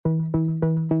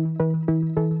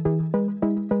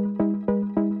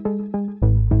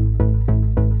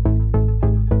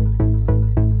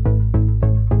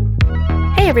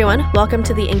everyone, welcome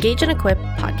to the Engage and Equip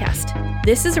podcast.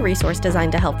 This is a resource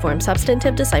designed to help form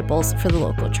substantive disciples for the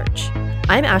local church.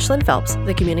 I'm Ashlyn Phelps,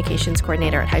 the communications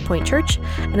coordinator at High Point Church,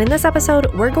 and in this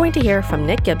episode, we're going to hear from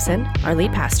Nick Gibson, our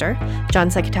lead pastor, John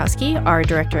Sekatowski, our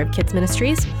director of kids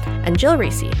ministries, and Jill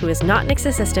Reese, who is not Nick's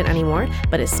assistant anymore,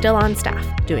 but is still on staff,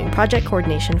 doing project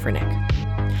coordination for Nick.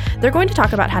 They're going to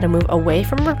talk about how to move away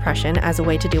from repression as a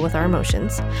way to deal with our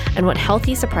emotions, and what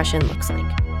healthy suppression looks like.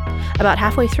 About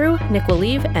halfway through, Nick will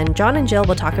leave, and John and Jill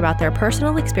will talk about their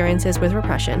personal experiences with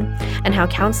repression and how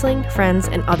counseling, friends,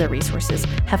 and other resources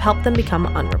have helped them become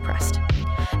unrepressed.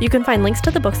 You can find links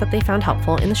to the books that they found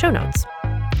helpful in the show notes.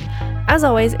 As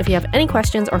always, if you have any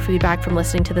questions or feedback from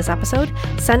listening to this episode,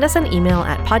 send us an email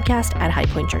at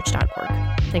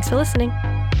podcast@highpointchurch.org. Thanks for listening.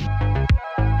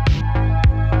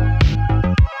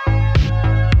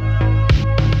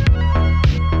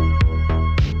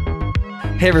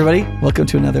 Hey everybody, welcome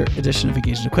to another edition of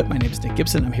Engage and Equip. My name is Nick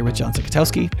Gibson. I'm here with John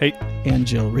Sekatowski. Hey. And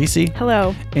Jill Reese.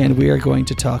 Hello. And we are going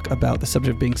to talk about the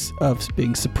subject of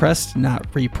being suppressed, not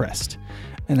repressed.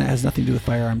 And that has nothing to do with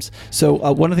firearms. So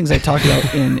one of the things I talked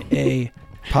about in a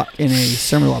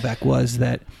sermon a while back was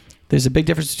that there's a big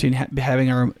difference between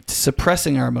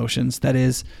suppressing our emotions, that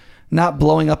is, not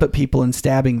blowing up at people and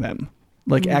stabbing them,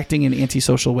 like acting in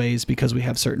antisocial ways because we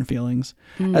have certain feelings,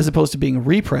 as opposed to being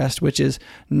repressed, which is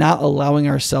not allowing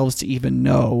ourselves to even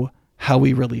know how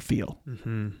we really feel.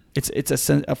 Mm-hmm. It's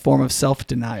a form of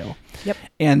self-denial. Yep.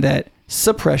 And that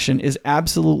suppression is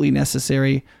absolutely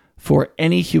necessary for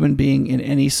any human being in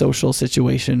any social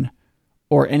situation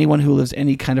or anyone who lives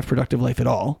any kind of productive life at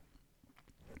all.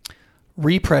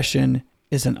 Repression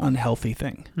is an unhealthy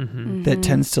thing that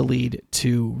tends to lead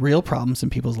to real problems in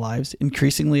people's lives.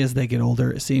 Increasingly, as they get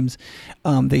older, it seems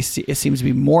it seems to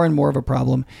be more and more of a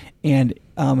problem, and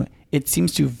it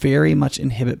seems to very much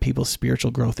inhibit people's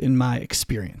spiritual growth, in my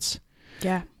experience.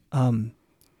 Yeah. And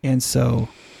so,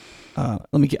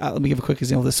 let me give a quick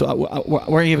example of this. So, we're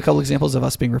going to give a couple examples of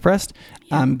us being repressed.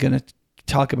 Yeah. We're going to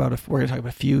talk about a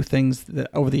few things that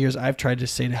over the years I've tried to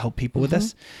say to help people with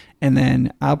this. And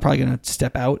then I'm probably going to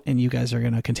step out and you guys are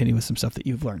going to continue with some stuff that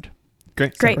you've learned.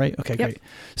 Great. Great. Right? Okay, yep. Great.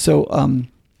 So,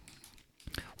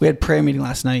 we had prayer meeting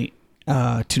last night, 2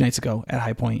 nights ago at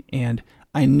High Point, and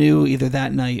I knew either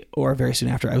that night or very soon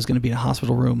after I was going to be in a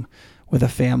hospital room with a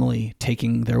family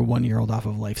taking their 1-year-old off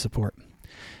of life support.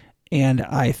 And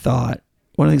I thought,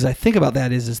 one of the things I think about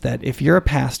that is that if you're a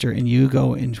pastor and you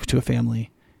go into a family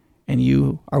and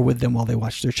you are with them while they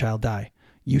watch their child die,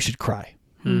 you should cry.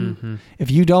 Mm-hmm. If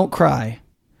you don't cry,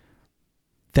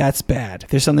 that's bad.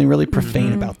 There's something really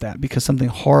profane about that because something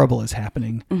horrible is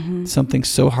happening, something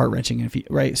so heart-wrenching.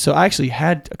 Right? So I actually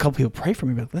had a couple people pray for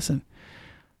me, but listen,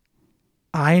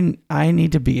 I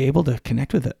need to be able to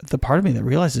connect with the part of me that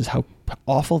realizes how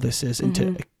awful this is, and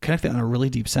to connect that on a really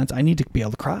deep sense, I need to be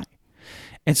able to cry.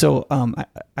 And so I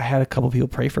had a couple people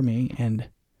pray for me, and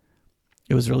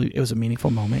it was a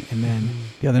meaningful moment. And then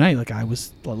the other night,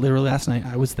 literally last night,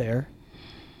 I was there,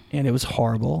 and it was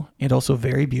horrible and also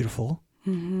very beautiful,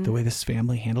 the way this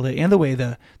family handled it, and the way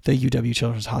the UW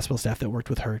Children's Hospital staff that worked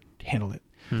with her handled it.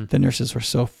 The nurses were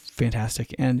so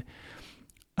fantastic. And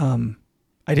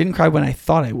I didn't cry when I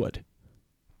thought I would,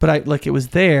 but it was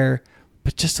there,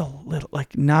 but just a little,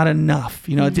 not enough.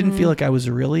 It didn't feel like I was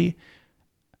really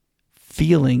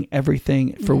feeling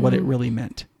everything for what it really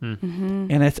meant.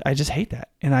 And I just hate that.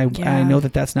 And I know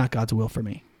that that's not God's will for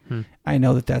me. I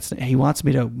know that he wants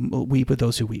me to weep with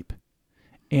those who weep.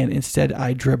 And instead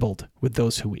I dribbled with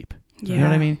those who weep. Yeah. You know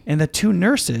what I mean? And the two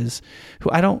nurses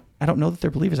who I don't know that they're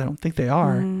believers. I don't think they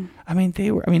are.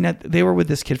 They were with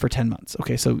this kid for 10 months.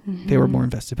 Okay. So they were more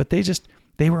invested, but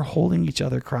they were holding each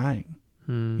other crying,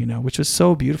 which was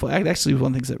so beautiful. Actually, one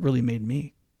of the things that really made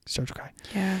me start to cry.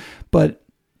 Yeah. But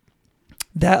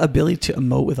that ability to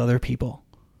emote with other people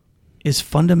is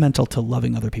fundamental to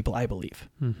loving other people, I believe.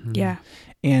 Yeah.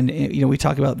 And, we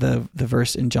talk about the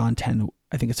verse in John 10,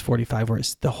 I think it's 45, where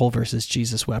the whole verse is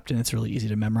Jesus wept, and it's really easy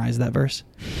to memorize that verse.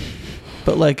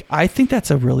 But I think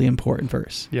that's a really important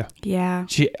verse. Yeah. Yeah.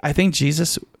 I think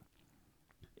Jesus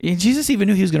even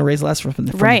knew he was going to raise Lazarus from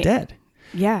the dead.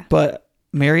 Yeah. But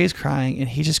Mary is crying, and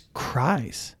he just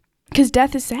cries. Because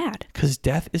death is sad. Because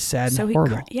death is sad and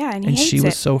horrible. And she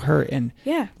was so hurt, and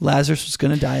Lazarus was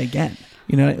going to die again.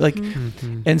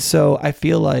 And so I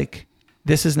feel like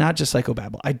this is not just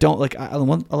psychobabble. I don't on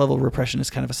one level, repression is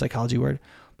kind of a psychology word.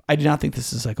 I do not think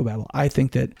this is psychobabble. I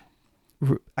think that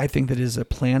it is a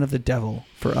plan of the devil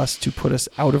for us to put us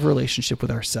out of relationship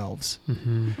with ourselves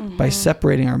by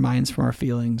separating our minds from our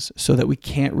feelings, so that we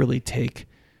can't really take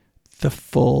the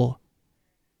full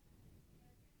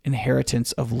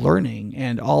inheritance of learning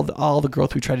and all the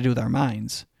growth we try to do with our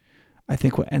minds, I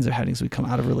think what ends up happening is we come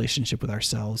out of relationship with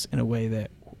ourselves in a way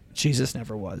that Jesus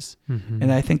never was. Mm-hmm.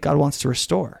 And I think God wants to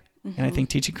restore. Mm-hmm. And I think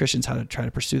teaching Christians how to try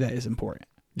to pursue that is important.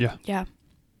 Yeah. Yeah.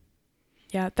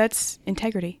 Yeah. That's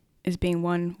integrity, is being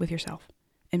one with yourself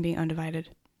and being undivided.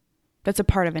 That's a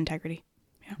part of integrity.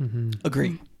 Yeah. Mm-hmm.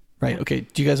 Agree. Right. Yeah. Okay.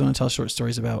 Do you guys want to tell short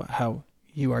stories about how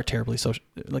you are terribly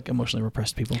emotionally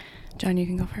repressed people? John, you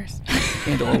can go first.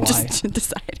 And or why? Just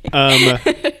deciding.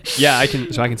 Yeah, I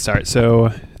can start.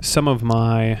 So some of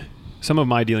my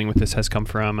dealing with this has come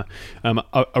from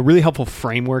a really helpful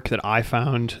framework that I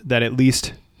found that at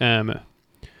least that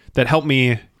helped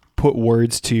me put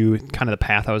words to kind of the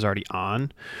path I was already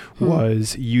on,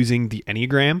 was using the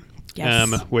Enneagram.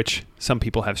 Yes. Which some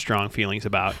people have strong feelings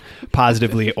about,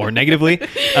 positively or negatively.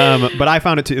 But I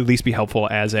found it to at least be helpful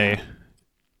as a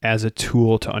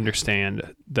tool to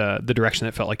understand the direction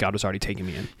that felt like God was already taking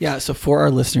me in. Yeah. So for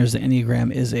our listeners, the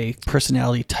Enneagram is a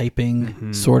personality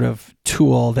typing sort of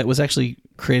tool that was actually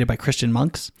created by Christian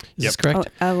monks. Is this correct?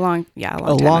 A long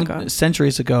time ago.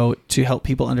 Centuries ago, to help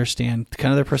people understand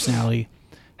kind of their personality,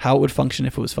 how it would function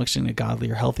if it was functioning in a godly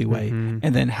or healthy way, and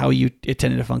then how it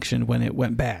tended to function when it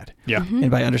went bad. Yeah. And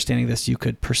by understanding this, you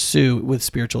could pursue with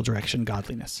spiritual direction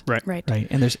godliness. Right. Right.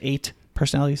 And there's 8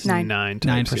 personalities. Nine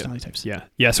personality types.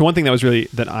 Yeah. So one thing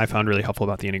that I found really helpful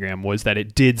about the Enneagram was that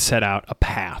it did set out a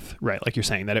path, right? Like you're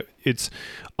saying, that it's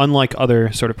unlike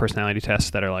other sort of personality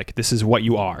tests that are like, this is what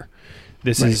you are.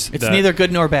 It's neither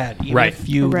good nor bad, even if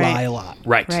you lie a lot.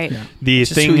 Right. Yeah. The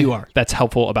it's thing who you are. That's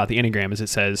helpful about the Enneagram is it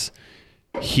says,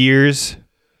 here's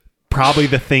probably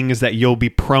the things that you'll be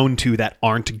prone to that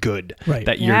aren't good,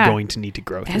 that you're going to need to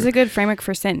grow through. It has a good framework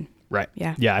for sin. Right.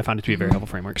 Yeah. Yeah, I found it to be a very helpful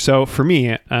framework. So for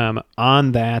me,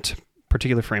 on that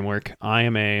particular framework, I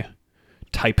am a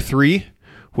type 3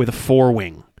 with a 4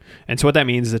 wing. And so what that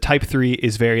means is a type 3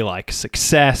 is very like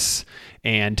success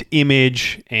and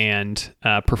image and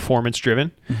performance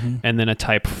driven. Mm-hmm. And then a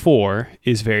type 4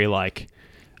 is very like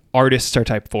artists are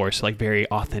type 4, so like very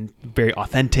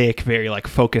authentic, very like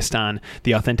focused on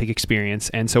the authentic experience.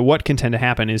 And so what can tend to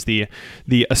happen is the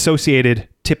associated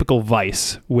typical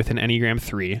vice with an Enneagram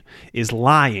 3 is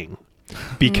lying,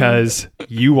 because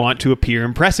you want to appear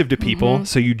impressive to people.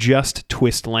 So you just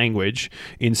twist language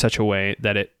in such a way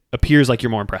that it appears like you're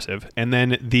more impressive. And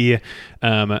then the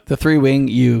 3 wing,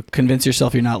 you convince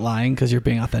yourself you're not lying because you're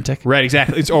being authentic. Right,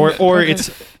 exactly.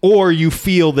 Or you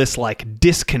feel this like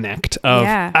disconnect of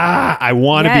I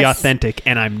want to be authentic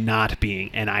and I'm not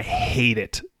being, and I hate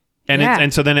it.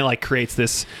 And so then it like creates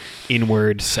this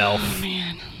inward self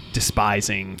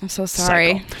despising. I'm so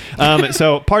sorry.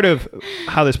 So part of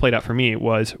how this played out for me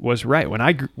was right when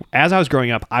as I was growing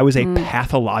up, I was a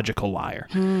pathological liar.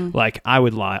 Like I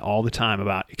would lie all the time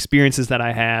about experiences that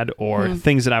I had or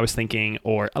things that I was thinking,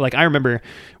 or like I remember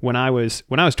when I was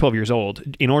 12 years old,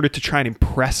 in order to try and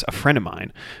impress a friend of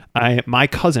mine, my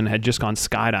cousin had just gone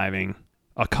skydiving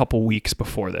a couple weeks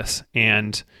before this,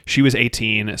 and she was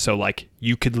 18, so like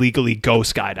you could legally go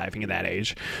skydiving at that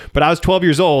age. But I was 12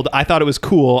 years old. I thought it was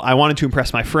cool. I wanted to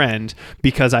impress my friend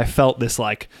because I felt this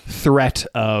like threat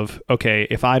of, okay,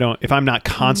 if I'm not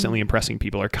constantly impressing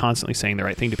people or constantly saying the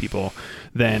right thing to people,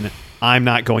 then I'm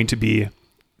not going to be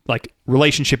like,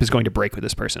 relationship is going to break with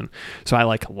this person. So I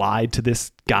like lied to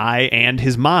this guy and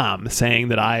his mom saying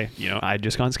that I'd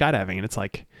just gone skydiving, and it's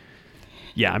like,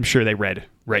 yeah, I'm sure they read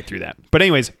right through that. But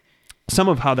anyways, some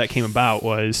of how that came about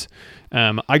was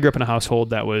I grew up in a household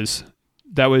that was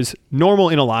normal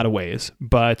in a lot of ways,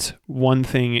 but one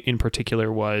thing in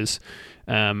particular was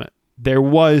there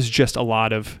was just a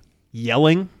lot of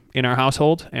yelling in our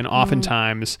household, and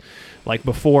oftentimes, like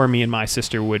before me and my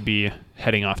sister would be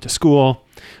heading off to school,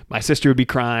 my sister would be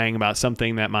crying about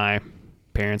something that my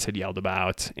parents had yelled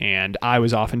about, and I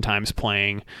was oftentimes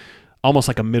playing almost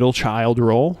like a middle child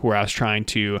role where I was trying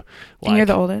to like and you're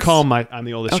the oldest? I'm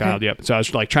the oldest child. Yep. So I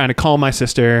was like trying to calm my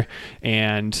sister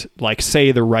and like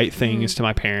say the right things to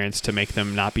my parents to make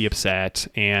them not be upset.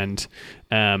 And,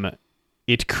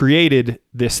 it created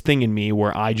this thing in me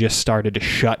where I just started to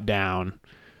shut down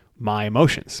my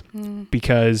emotions,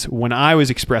 because when I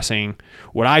was expressing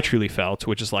what I truly felt,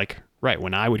 which is like, right,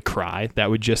 when I would cry,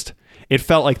 it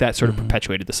felt like that sort of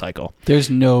perpetuated the cycle. There's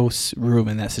no room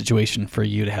in that situation for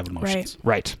you to have emotions.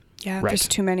 Right. Yeah, there's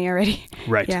too many already.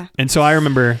 Right. Yeah. And so I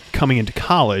remember coming into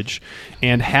college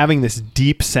and having this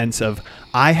deep sense of,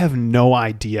 I have no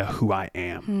idea who I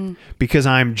am because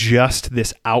I'm just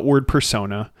this outward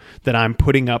persona that I'm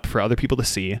putting up for other people to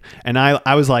see. And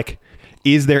I was like,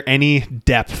 is there any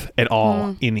depth at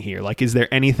all in here? Like, is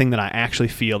there anything that I actually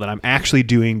feel that I'm actually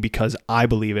doing because I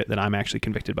believe it, that I'm actually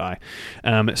convicted by?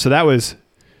 So that was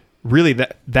really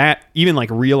that even like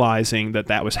realizing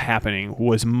that was happening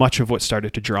was much of what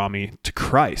started to draw me to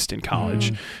Christ in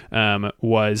college.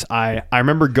 Was I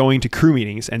remember going to crew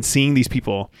meetings and seeing these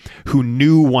people who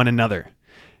knew one another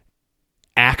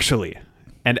actually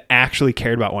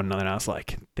cared about one another. And I was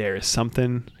like, there is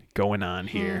something going on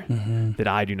here that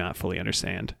I do not fully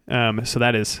understand. So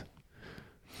that is,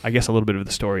 I guess, a little bit of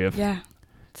the story of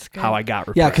how I got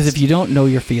repressed. Yeah, because if you don't know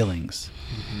your feelings,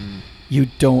 you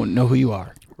don't know who you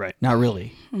are. Right. Not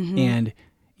really. And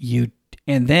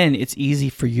then it's easy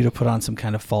for you to put on some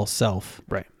kind of false self.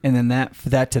 Right. And then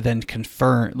that to then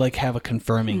confirm, like have a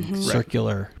confirming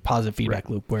circular positive feedback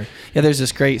loop where, there's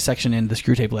this great section in the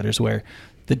Screwtape Letters where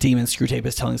the demon Screwtape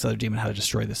is telling this other demon how to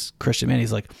destroy this Christian man.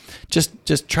 He's like,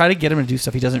 just try to get him to do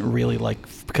stuff he doesn't really like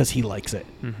because he likes it.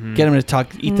 Get him to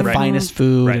eat the finest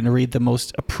food and to read the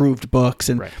most approved books.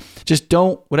 And just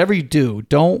whatever you do,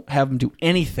 don't have him do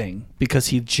anything because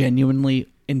he genuinely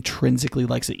intrinsically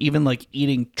likes it, even like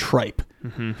eating tripe.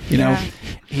 You know,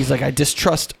 he's like, I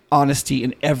distrust honesty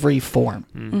in every form.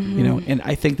 You know, and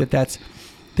I think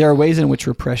there are ways in which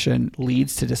repression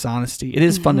leads to dishonesty. It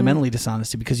is fundamentally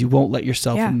dishonesty because you won't let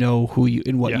yourself know who you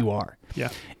and what you are. Yeah.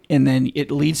 And then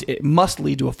it must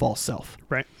lead to a false self.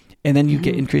 Right. And then you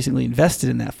get increasingly invested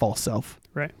in that false self.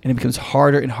 Right. And it becomes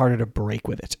harder and harder to break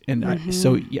with it. And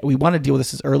so we want to deal with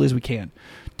this as early as we can.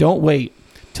 Don't wait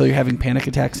till you're having panic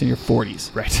attacks in your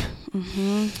 40s. Right.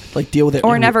 Like deal with it.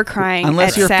 Or never crying.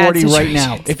 Unless you're 40 right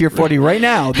now. If you're 40 right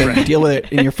now, then deal with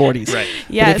it in your 40s. Right.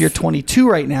 Yes. But if you're 22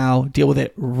 right now, deal with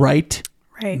it right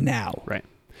now. Right.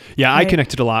 Yeah, I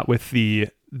connected a lot with the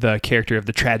character of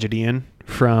the tragedian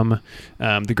from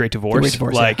The Great Divorce. The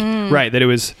Great Divorce, right, that it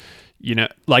was, you know,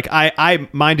 like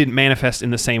mine didn't manifest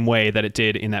in the same way that it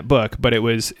did in that book, but it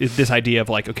was this idea of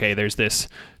like, okay, there's this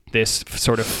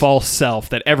sort of false self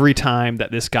that every time that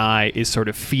this guy is sort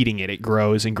of feeding it, it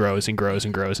grows and grows and grows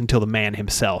and grows until the man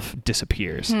himself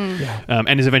disappears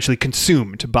and is eventually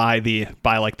consumed by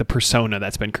like the persona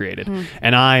that's been created.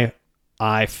 And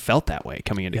I felt that way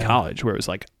coming into college, where it was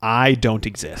like, I don't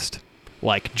exist.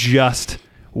 Like just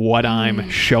what I'm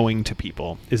showing to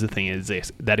people is the thing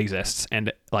that exists.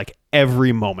 And like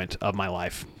every moment of my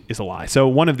life is a lie. So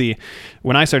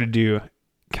when I started to do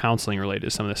counseling related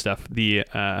to some of this stuff, the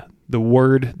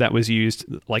word that was used,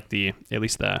 like at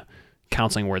least the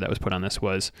counseling word that was put on this,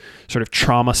 was sort of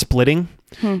trauma splitting.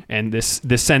 And this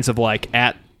sense of like,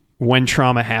 when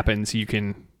trauma happens, you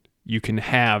can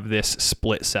have this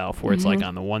split self where it's like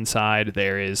on the one side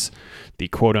there is the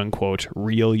quote unquote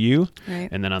real you,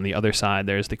 and then on the other side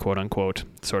there's the quote unquote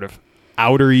sort of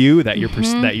outer you that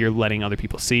you're letting other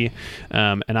people see.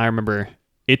 And I remember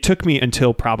it took me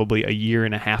until probably a year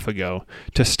and a half ago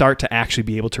to start to actually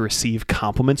be able to receive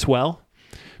compliments well,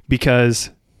 because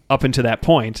up until that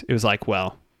point it was like,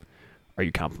 well, are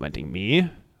you complimenting me?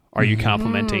 Are you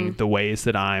complimenting the ways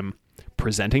that I'm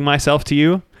presenting myself to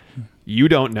you? You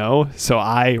don't know, so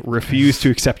I refuse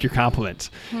to accept your compliments.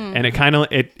 And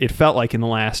it felt like in the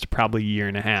last probably year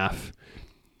and a half,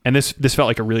 and this felt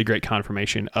like a really great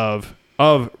confirmation of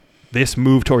this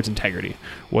move towards integrity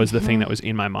was the thing that was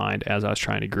in my mind as I was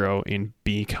trying to grow in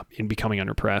becoming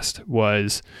unrepressed.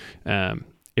 Was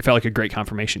it felt like a great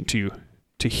confirmation to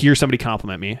hear somebody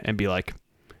compliment me and be like,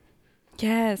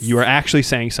 yes, you are actually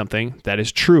saying something that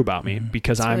is true about me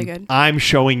because I'm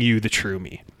showing you the true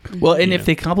me. Well, and if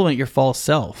they compliment your false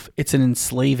self, it's an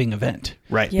enslaving event.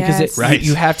 Right. Yes. Because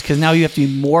you have to, because now you have to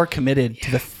be more committed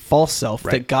to the false self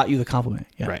that got you the compliment.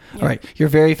 Yeah. Right. All right. You're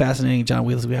very fascinating, John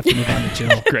Wheels. We have to move on to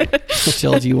Jill. Great.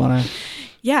 Jill, do you want to?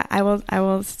 Yeah, I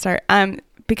will start.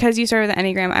 Because you started with the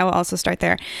Enneagram, I will also start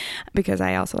there because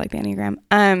I also like the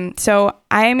Enneagram. So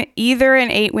I'm either an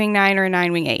 8-wing 9 or a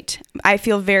 9-wing 8. I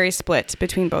feel very split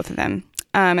between both of them.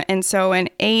 And so an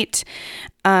 8,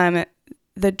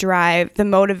 the drive, the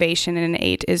motivation in an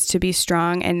 8 is to be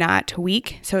strong and not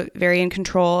weak. So very in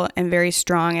control and very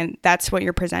strong. And that's what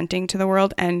you're presenting to the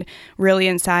world. And really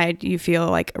inside, you feel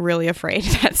like really afraid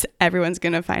that everyone's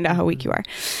going to find out how weak you are.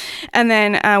 And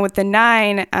then with the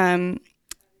 9,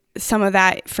 some of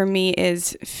that for me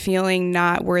is feeling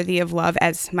not worthy of love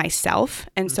as myself.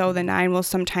 And so the 9 will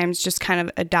sometimes just kind of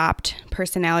adopt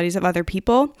personalities of other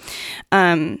people.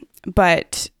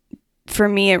 But for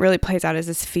me, it really plays out as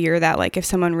this fear that like, if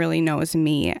someone really knows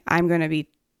me, I'm going to be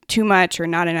too much or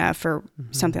not enough or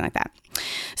something like that.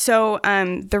 So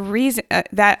the reason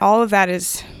that all of that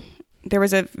is, there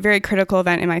was a very critical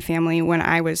event in my family when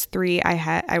I was 3.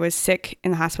 I was sick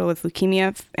in the hospital with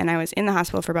leukemia, and I was in the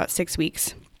hospital for about 6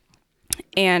 weeks.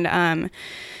 And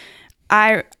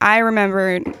I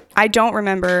don't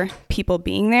remember people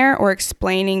being there or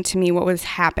explaining to me what was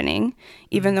happening,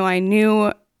 even though I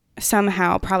knew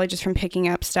somehow, probably just from picking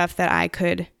up stuff, that I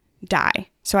could die.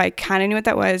 So I kind of knew what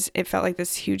that was. It felt like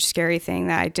this huge, scary thing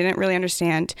that I didn't really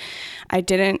understand. I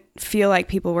didn't feel like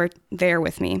people were there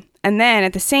with me. And then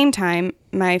at the same time,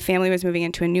 my family was moving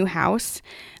into a new house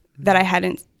that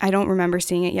I don't remember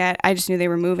seeing it yet. I just knew they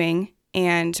were moving.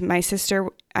 And my sister,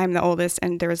 I'm the oldest,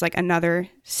 and there was like another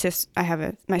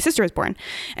my sister was born,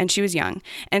 and she was young.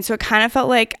 And so it kind of felt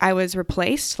like I was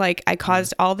replaced. Like I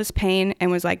caused all this pain and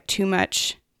was like too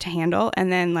much to handle. And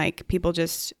then like people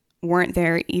just weren't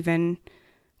there even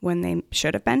when they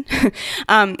should have been.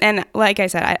 And like I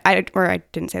said, I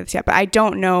didn't say this yet, but I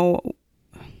don't know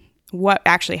what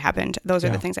actually happened. Those are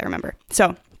the things I remember.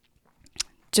 So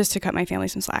just to cut my family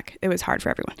some slack, it was hard for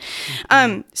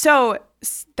everyone. So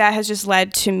that has just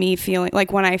led to me feeling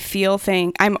like when I feel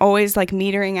things, I'm always like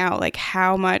metering out like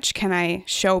how much can I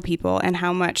show people and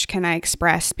how much can I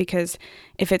express, because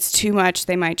if it's too much,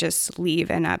 they might just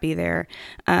leave and not be there.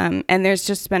 And there's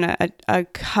just been a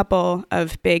couple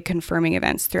of big confirming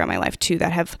events throughout my life too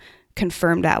that have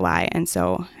confirmed that lie. And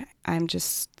so I'm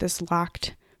just this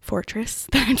locked fortress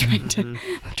that I'm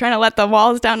trying to let the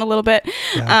walls down a little bit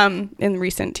in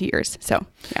recent years. So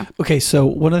yeah. Okay, so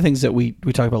one of the things that we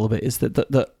talk about a little bit is that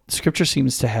the scripture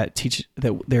seems to teach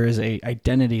that there is a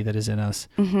identity that is in us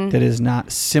that is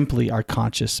not simply our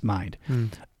conscious mind.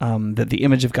 That the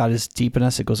image of God is deep in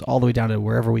us. It goes all the way down to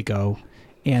wherever we go.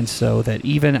 And so that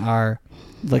even our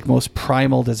like most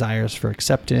primal desires for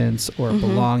acceptance or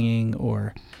belonging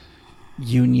or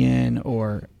union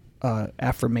or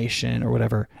affirmation or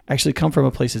whatever actually come from a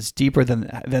place that's deeper than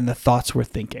the thoughts we're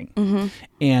thinking.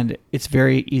 And it's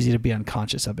very easy to be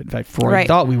unconscious of it. In fact, Freud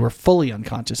thought we were fully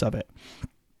unconscious of it.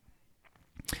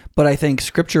 But I think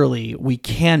scripturally, we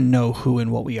can know who and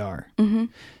what we are,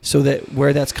 so that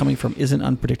where that's coming from isn't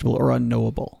unpredictable or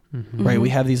unknowable, right? We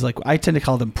have these, like, I tend to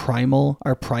call them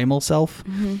our primal self.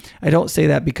 I don't say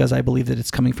that because I believe that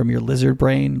it's coming from your lizard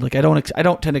brain. Like, I don't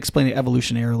tend to explain it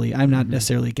evolutionarily. I'm not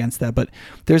necessarily against that, but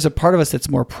there's a part of us that's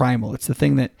more primal. It's the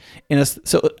thing that in us.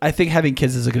 So I think having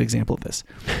kids is a good example of this.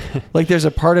 Like, there's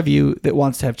a part of you that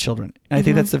wants to have children. And I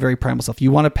think that's the very primal self.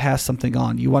 You want to pass something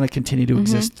on. You want to continue to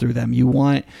exist through them. You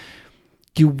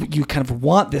kind of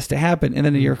want this to happen, and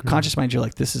then in your conscious mind, you're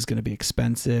like, this is going to be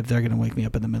expensive. They're going to wake me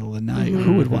up in the middle of the night.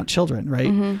 Who would want children,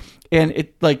 right? And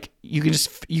it, like, you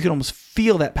can almost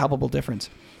feel that palpable difference.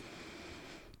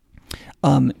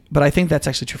 But I think that's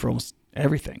actually true for almost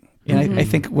everything. And I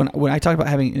think when I talk about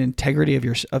having an integrity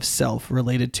of self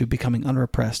related to becoming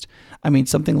unrepressed, I mean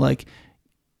something like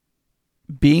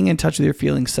being in touch with your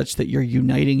feelings such that you're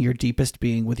uniting your deepest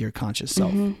being with your conscious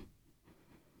self.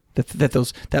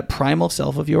 That primal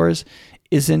self of yours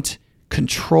isn't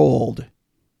controlled,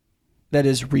 that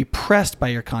is repressed by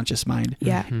your conscious mind.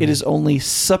 It is only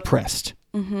suppressed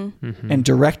and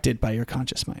directed by your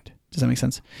conscious mind. Does that make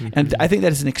sense? And I think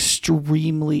that is an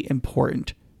extremely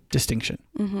important distinction.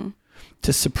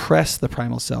 To suppress the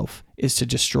primal self is to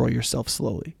destroy yourself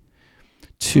slowly.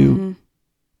 To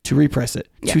repress it,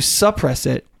 to suppress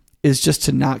it is just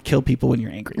to not kill people when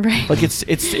you're angry. Right. Like it's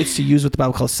to use what the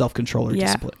Bible calls self-control or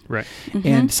discipline. Right.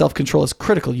 And self-control is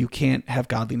critical. You can't have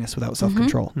godliness without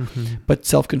self-control. But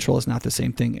self-control is not the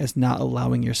same thing as not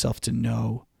allowing yourself to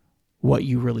know what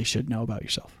you really should know about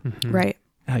yourself. Right.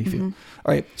 How you feel. All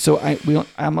right. So I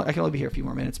can only be here a few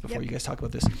more minutes before you guys talk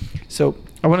about this. So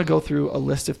I want to go through a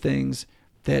list of things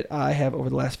that I have over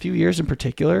the last few years in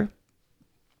particular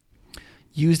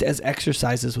used as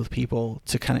exercises with people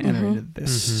to kind of enter into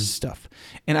this stuff.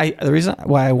 And the reason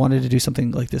why I wanted to do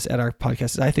something like this at our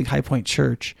podcast is I think High Point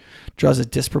Church draws a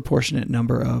disproportionate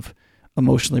number of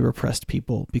emotionally repressed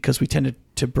people because we tend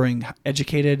to bring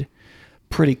educated,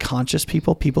 pretty conscious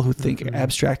people who think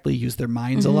abstractly, use their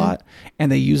minds a lot,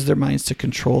 and they use their minds to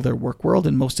control their work world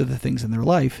and most of the things in their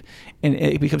life. And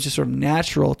it becomes just sort of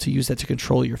natural to use that to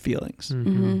control your feelings.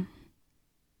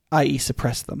 I.e.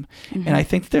 suppress them. And I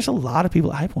think there's a lot of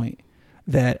people at High Point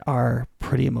that are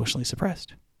pretty emotionally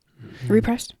suppressed.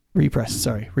 Repressed.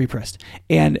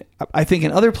 And I think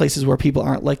in other places where people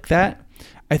aren't like that,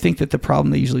 I think that the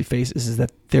problem they usually face is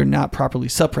that they're not properly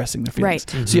suppressing their feelings.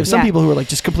 Right. So you have some people who are like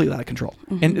just completely out of control.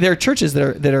 And there are churches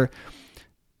that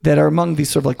are among these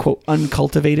sort of like, quote,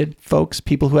 uncultivated folks,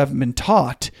 people who haven't been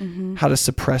taught how to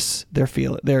suppress their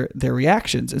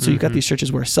reactions. And so you've got these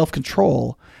churches where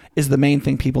self-control is the main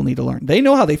thing people need to learn. They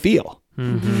know how they feel,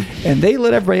 and they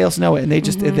let everybody else know it, and they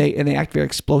just they act very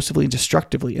explosively and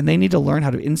destructively, and they need to learn how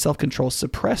to, in self-control,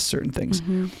 suppress certain things.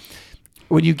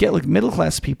 When you get like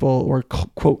middle-class people or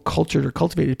quote cultured or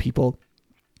cultivated people,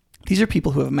 these are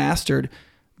people who have mastered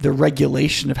the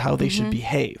regulation of how they should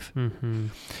behave.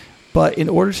 But in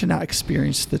order to not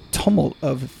experience the tumult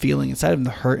of feeling inside of them,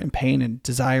 the hurt and pain and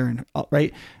desire, and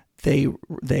right,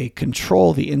 they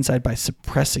control the inside by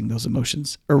suppressing those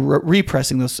emotions or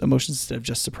repressing those emotions instead of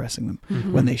just suppressing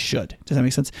them when they should. Does that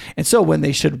make sense? And so when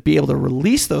they should be able to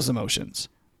release those emotions,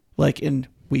 like in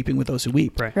weeping with those who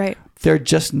weep, Right. they're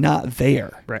just not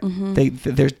there. Right.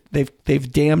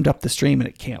 They've dammed up the stream and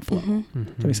it can't flow. Does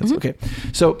that make sense? Okay.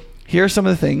 So here are some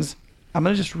of the things. I'm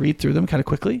going to just read through them kind of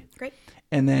quickly. Great.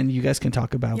 And then you guys can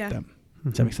talk about them.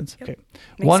 Does that make sense? Yep. Okay.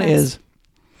 Makes One sense. is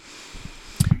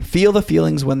feel the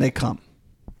feelings when they come.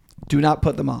 Do not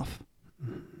put them off.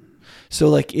 So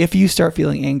like if you start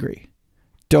feeling angry,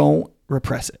 don't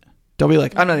repress it. Don't be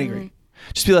like, I'm not angry.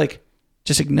 Just be like,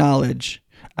 just acknowledge.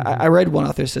 I read one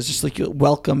author says just like you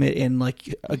welcome it in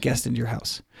like a guest into your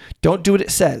house. Don't do what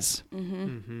it says,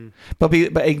 but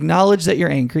acknowledge that you're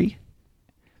angry,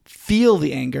 feel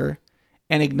the anger,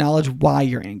 and acknowledge why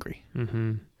you're angry.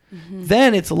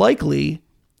 Then it's likely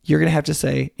you're going to have to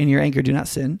say, in your anger, do not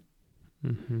sin.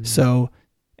 So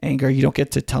anger, you don't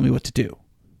get to tell me what to do,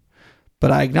 but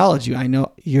I acknowledge you. I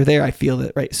know you're there. I feel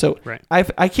that. Right. So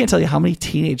I can't tell you how many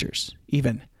teenagers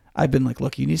even I've been like,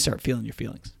 look, you need to start feeling your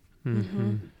feelings.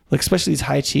 Like especially these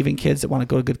high achieving kids that want to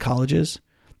go to good colleges,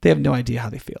 they have no idea how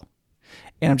they feel.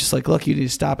 And I'm just like, look, you need to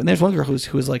stop. And there's one girl who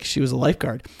was like, she was a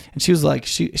lifeguard, and she was like,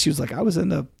 she was like, I was in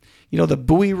the, the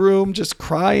buoy room just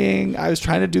crying. I was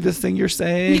trying to do this thing you're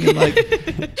saying, and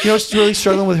like, she's really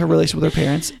struggling with her relationship with her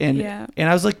parents. And and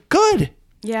I was like, good,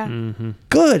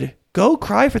 good, go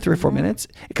cry for 3 or 4 minutes,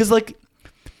 because like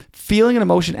feeling an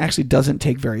emotion actually doesn't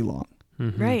take very long.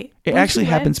 Right. It actually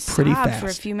happens pretty fast. For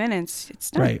a few minutes.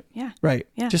 It's done. Right. Yeah. Right.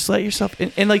 Yeah. Just let yourself,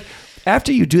 and like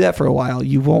after you do that for a while,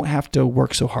 you won't have to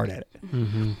work so hard at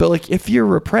it. But like if you're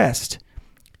repressed,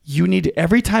 you need to,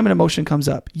 every time an emotion comes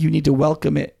up, you need to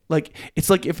welcome it. Like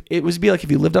it's like if it was be like if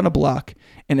you lived on a block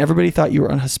and everybody thought you were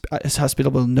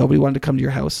hospitable and nobody wanted to come to your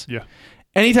house. Yeah.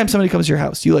 Anytime somebody comes to your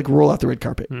house, you like roll out the red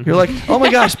carpet. You're like, oh my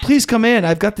gosh, please come in.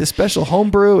 I've got this special home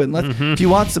brew, and if you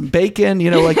want some bacon,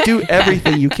 like do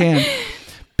everything you can,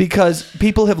 because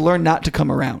people have learned not to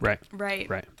come around. Right.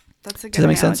 That's a good Does that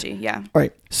make analogy. sense? Yeah. All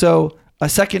right. So a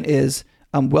second is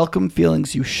welcome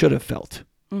feelings you should have felt,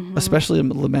 especially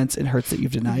laments and hurts that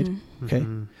you've denied. Okay.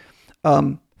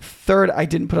 Third, I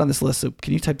didn't put on this list, so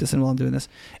can you type this in while I'm doing this?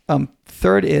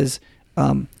 Third is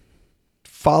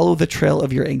follow the trail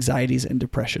of your anxieties and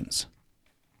depressions.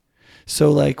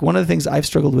 So like one of the things I've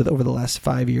struggled with over the last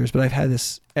 5 years, but I've had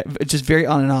this just very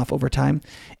on and off over time,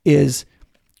 is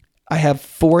I have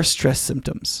 4 stress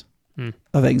symptoms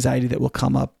of anxiety that will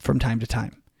come up from time to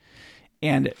time.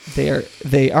 And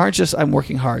they aren't just I'm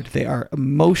working hard. They are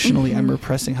emotionally I'm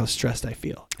repressing how stressed I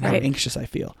feel and how anxious I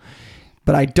feel.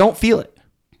 But I don't feel it.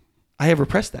 I have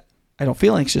repressed that. I don't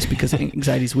feel anxious because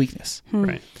anxiety is weakness.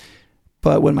 Right.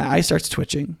 But when my eye starts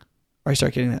twitching, or I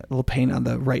start getting that little pain on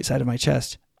the right side of my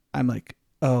chest, I'm like,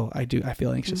 oh, I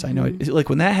feel anxious. I know it. Like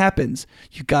when that happens,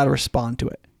 you got to respond to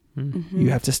it. You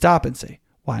have to stop and say,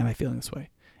 why am I feeling this way?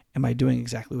 Am I doing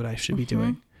exactly what I should be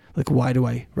doing? Like, why do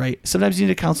I, right? Sometimes you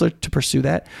need a counselor to pursue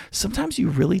that. Sometimes you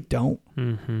really don't.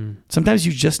 Sometimes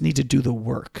you just need to do the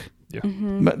work. Yeah.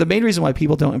 The main reason why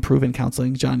people don't improve in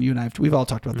counseling, John, you and I, we've all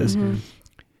talked about this,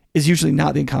 is usually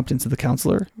not the incompetence of the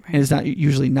counselor, and is not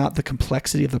usually not the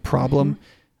complexity of the problem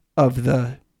of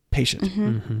the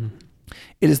patient.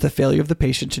 It is the failure of the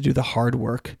patient to do the hard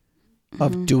work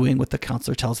of doing what the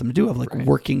counselor tells them to do, of like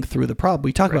working through the problem.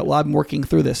 We talk about, well, I'm working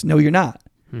through this. No, you're not.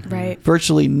 Right.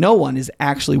 Virtually no one is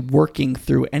actually working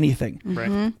through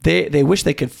anything. They wish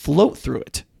they could float through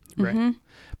it,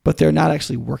 but they're not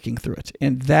actually working through it.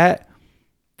 And that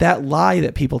lie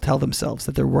that people tell themselves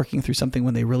that they're working through something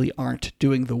when they really aren't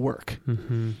doing the work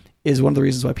is one of the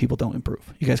reasons why people don't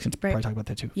improve. You guys can probably talk about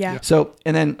that too. Yeah. So,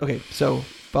 and then, so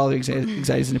follow the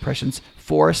anxieties and depressions.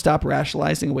 4, stop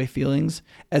rationalizing away feelings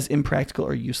as impractical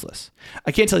or useless.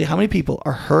 I can't tell you how many people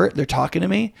are hurt. They're talking to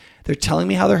me. They're telling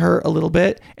me how they're hurt a little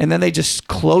bit. And then they just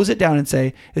close it down and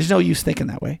say, there's no use thinking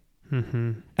that way.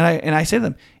 And I say to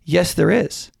them, yes, there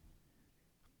is.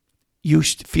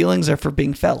 Feelings are for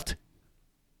being felt.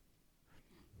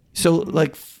 So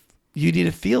like you need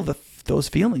to feel those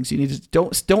feelings. You need to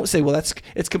don't say, well,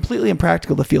 it's completely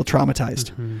impractical to feel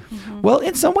traumatized. Well,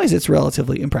 in some ways it's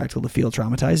relatively impractical to feel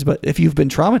traumatized, but if you've been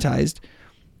traumatized,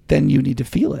 then you need to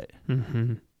feel it.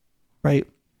 Right?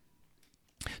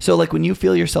 So like when you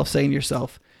feel yourself saying to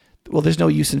yourself, well, there's no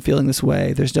use in feeling this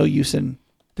way. There's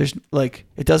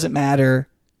it doesn't matter.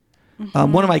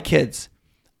 One of my kids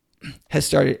had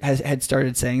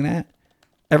started saying that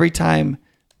every time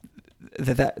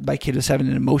that my kid was having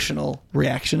an emotional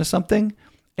reaction to something,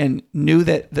 and knew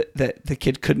that the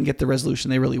kid couldn't get the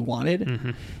resolution they really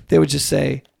wanted, they would just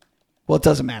say, well, it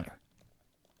doesn't matter.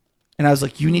 And I was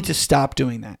like, you need to stop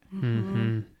doing that.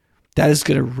 That is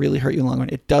going to really hurt you in the long run.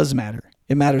 It does matter.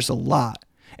 It matters a lot.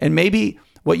 And maybe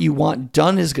what you want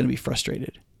done is going to be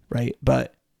frustrated, right?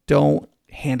 But don't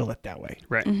handle it that way.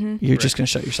 Right. You're just going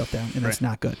to shut yourself down, and that's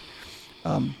not good.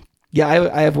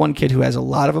 I have one kid who has a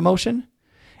lot of emotion,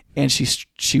 and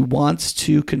she wants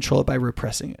to control it by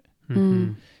repressing it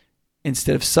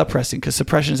instead of suppressing, because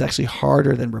suppression is actually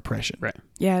harder than repression. Right.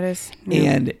 Yeah, it is.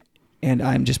 Yeah. And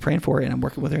I'm just praying for her, and I'm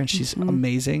working with her, and she's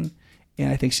amazing,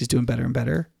 and I think she's doing better and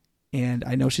better, and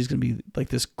I know she's going to be like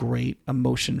this great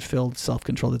emotion-filled,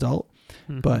 self-controlled adult,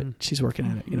 but she's working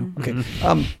at it,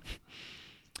 Okay.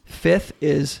 Fifth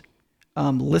is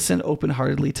listen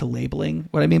open-heartedly to labeling.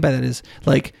 What I mean by that is,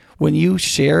 like, when you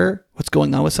share what's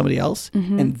going on with somebody else,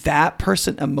 and that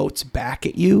person emotes back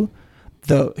at you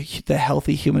the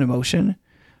healthy human emotion,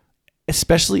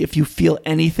 especially if you feel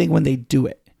anything when they do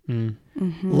it.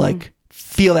 Like,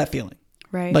 feel that feeling.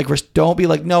 Right. Like, don't be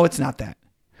like, no, it's not that.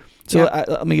 So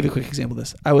let me give you a quick example of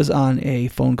this. I was on a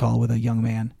phone call with a young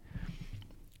man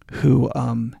who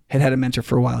had a mentor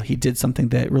for a while. He did something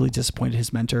that really disappointed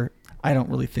his mentor. I don't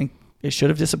really think it should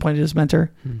have disappointed his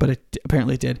mentor, but it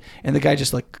apparently did. And the guy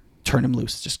just like turned him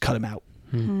loose, just cut him out.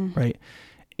 Right.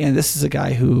 And this is a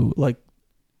guy who like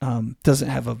doesn't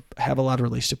have a lot of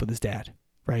relationship with his dad.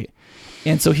 Right.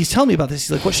 And so he's telling me about this.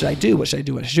 He's like, what should I do? What should I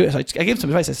do? What should I do? So I gave him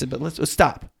some advice. I said, but let's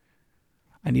stop.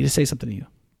 I need to say something to you.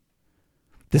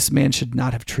 This man should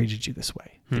not have treated you this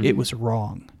way. It was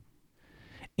wrong.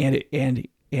 And in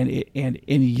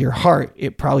your heart,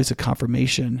 it probably is a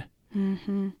confirmation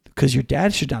because your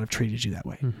dad should not have treated you that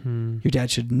way. Your dad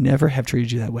should never have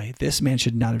treated you that way. This man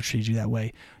should not have treated you that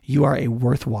way. You are a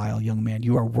worthwhile young man.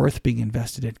 You are worth being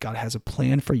invested in. God has a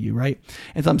plan for you, right?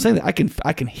 And so I'm saying that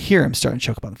I can hear him starting to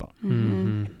choke up on the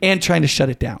phone and trying to shut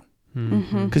it down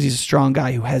because he's a strong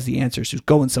guy who has the answers, who's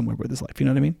going somewhere with his life. You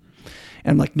know what I mean?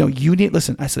 And I'm like, no, you need,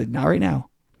 listen, I said, not right now,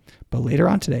 but later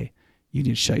on today, you need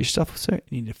to shut yourself up.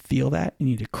 You need to feel that. You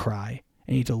need to cry.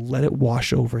 You need to let it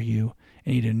wash over you.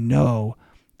 And you need to know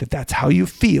that that's how you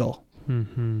feel.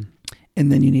 And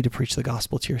then you need to preach the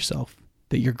gospel to yourself,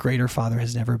 that your greater Father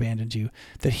has never abandoned you,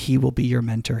 that he will be your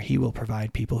mentor. He will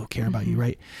provide people who care about you,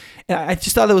 right? And I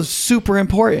just thought that was super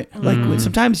important. Like when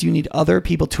sometimes you need other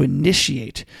people to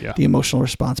initiate the emotional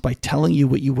response by telling you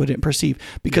what you wouldn't perceive,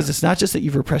 because it's not just that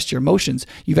you've repressed your emotions,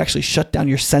 you've actually shut down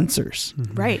your sensors.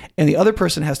 Right. And the other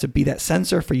person has to be that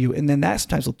sensor for you. And then that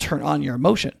sometimes will turn on your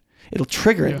emotion. It'll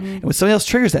trigger it. And when somebody else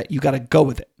triggers that, you got to go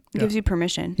with it. It gives you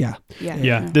permission. Yeah.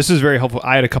 This is very helpful.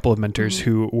 I had a couple of mentors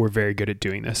who were very good at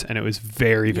doing this, and it was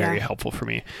very, very helpful for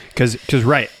me. Because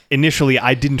initially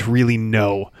I didn't really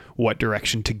know what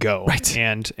direction to go. Right.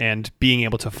 And being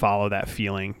able to follow that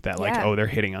feeling that they're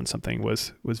hitting on something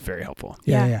was very helpful.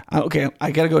 Yeah. Okay,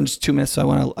 I got to go in just 2 minutes, so I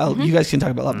want to, you guys can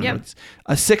talk about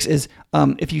that. 6 is,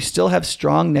 if you still have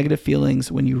strong negative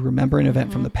feelings when you remember an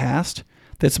event from the past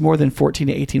that's more than 14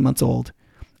 to 18 months old,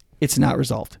 it's not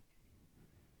resolved.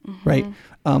 Right.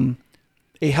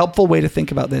 A helpful way to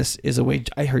think about this is a way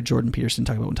I heard Jordan Peterson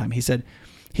talk about one time. He said,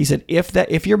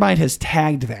 if your mind has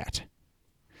tagged that,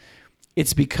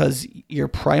 it's because your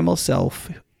primal self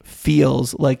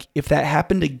feels like if that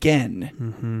happened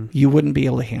again, you wouldn't be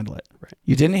able to handle it. Right.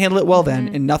 You didn't handle it well then,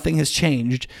 and nothing has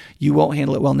changed. You won't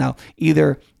handle it well now.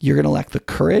 Either you're going to lack the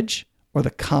courage or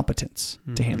the competence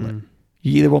to handle it.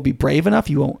 You either won't be brave enough,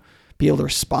 you won't be able to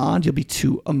respond, you'll be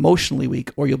too emotionally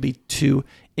weak, or you'll be too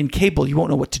incapable, you won't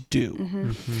know what to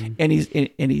do. And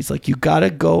he's like, you got to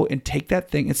go and take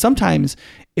that thing. And sometimes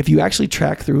if you actually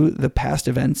track through the past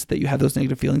events that you have those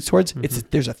negative feelings towards,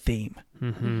 there's a theme.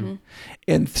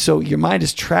 And so your mind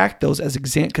has tracked those as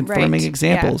confirming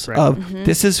examples of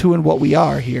this is who and what we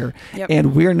are here.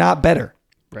 And we're not better.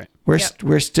 Right.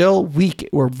 We're still weak.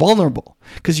 We're vulnerable,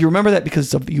 because you remember that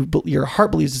because of your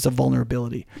heart believes it's a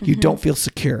vulnerability. You don't feel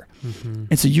secure.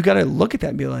 And so you got to look at that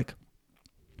and be like,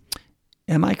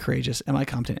 am I courageous? Am I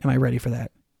competent? Am I ready for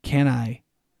that? Can I?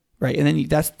 Right. And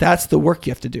then that's the work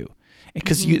you have to do,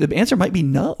 because the answer might be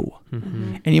no.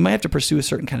 And you might have to pursue a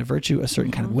certain kind of virtue, a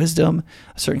certain kind of wisdom,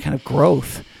 a certain kind of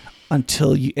growth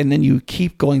and then you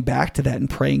keep going back to that and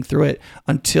praying through it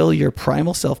until your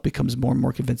primal self becomes more and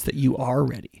more convinced that you are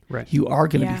ready. Right. You are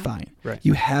going to be fine. Right.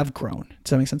 You have grown.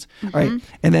 Does that make sense? All right.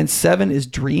 And then 7 is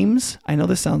dreams. I know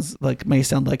this may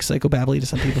sound like psychobabbly to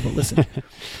some people, but listen,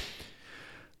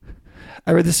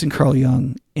 I read this in Carl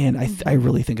Jung, and I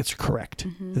really think it's correct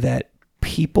that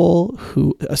people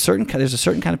who there's a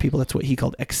certain kind of people, that's what he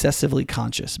called excessively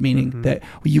conscious, meaning that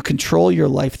you control your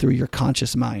life through your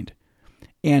conscious mind.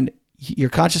 And your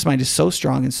conscious mind is so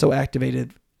strong and so active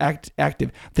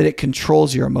that it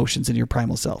controls your emotions and your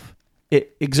primal self.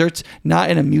 It exerts not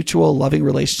in a mutual loving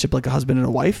relationship like a husband and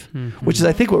a wife, which is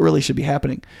I think what really should be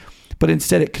happening, but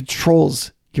instead it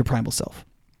controls your primal self.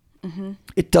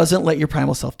 It doesn't let your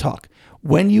primal self talk.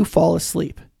 When you fall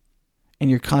asleep and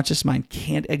your conscious mind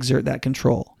can't exert that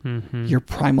control, your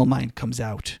primal mind comes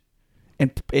out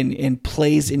and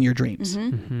plays in your dreams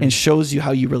and shows you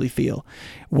how you really feel.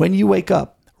 When you wake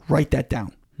up, write that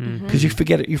down. Because you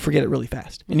forget it really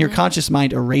fast, and your conscious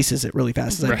mind erases it really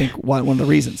fast. Is I think one of the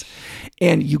reasons.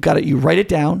 And you write it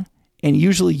down, and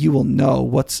usually you will know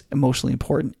what's emotionally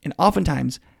important. And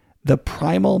oftentimes, the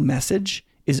primal message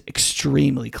is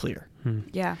extremely clear.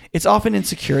 Yeah, it's often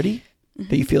insecurity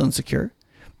that you feel insecure,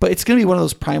 but it's going to be one of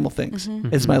those primal things: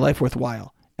 is my life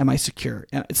worthwhile? Am I secure?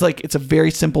 And it's a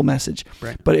very simple message,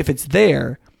 but if it's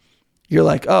there, you're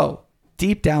like, oh,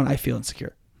 deep down, I feel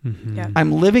insecure. Yeah.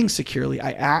 I'm living securely.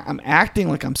 I'm acting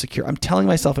like I'm secure. I'm telling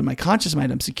myself in my conscious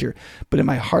mind I'm secure, but in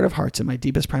my heart of hearts, in my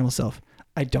deepest primal self,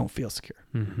 I don't feel secure.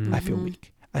 I feel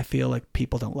weak. I feel like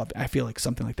people don't love me. I feel like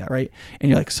something like that, right?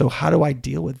 And you're like, so how do I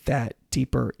deal with that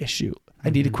deeper issue? I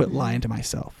need to quit lying to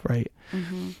myself, right?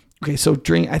 Okay, so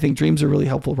I think dreams are really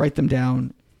helpful. Write them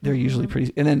down. They're usually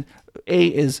pretty. And then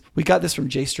we got this from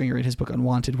Jay Stringer in his book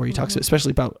Unwanted, where he talks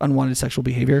especially about unwanted sexual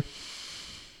behavior.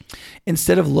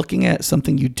 Instead of looking at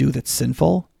something you do that's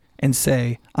sinful and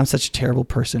say, I'm such a terrible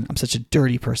person, I'm such a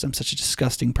dirty person, I'm such a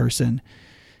disgusting person,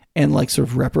 and like sort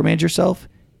of reprimand yourself,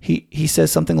 he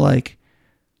says something like,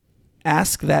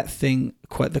 ask that thing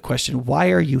the question, why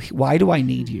do I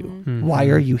need you? Why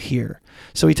are you here?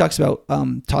 So he talks about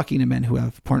talking to men who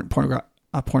have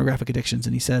pornographic addictions,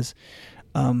 and he says,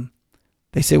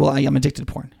 they say, well, I'm addicted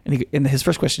to porn. And his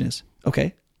first question is,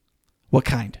 okay, what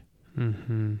kind?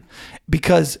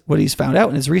 Because what he's found out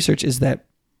in his research is that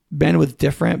men with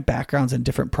different backgrounds and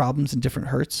different problems and different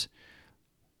hurts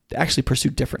actually pursue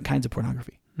different kinds of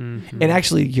pornography. And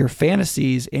actually your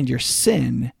fantasies and your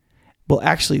sin will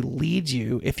actually lead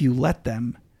you, if you let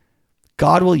them,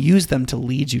 God will use them to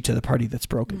lead you to the party that's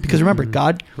broken. Because remember,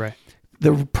 God,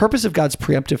 the purpose of God's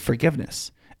preemptive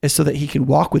forgiveness is so that he can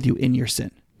walk with you in your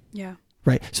sin. Yeah.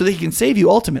 Right. So that he can save you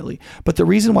ultimately. But the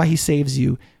reason why he saves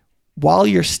you while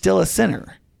you're still a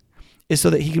sinner is so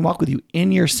that he can walk with you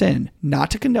in your sin,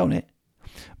 not to condone it,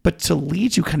 but to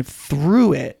lead you kind of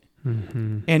through it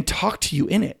and talk to you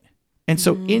in it. And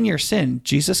so in your sin,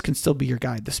 Jesus can still be your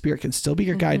guide. The Spirit can still be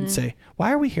your guide and say,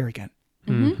 why are we here again?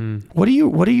 What are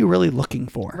you really looking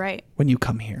for when you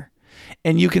come here?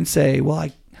 And you can say, well,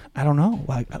 I don't know,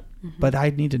 but I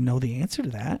need to know the answer to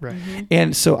that. Right.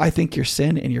 And so I think your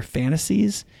sin and your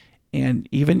fantasies, and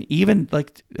even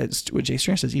like what Jay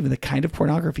Stringer says, even the kind of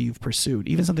pornography you've pursued,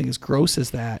 even something as gross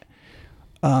as that,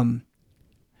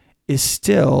 is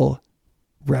still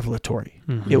revelatory.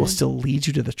 It will still lead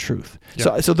you to the truth.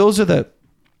 Yep. So those are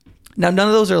now none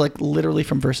of those are like literally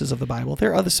from verses of the Bible.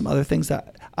 There are some other things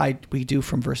that we do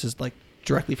from verses like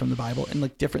directly from the Bible and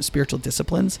like different spiritual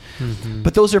disciplines,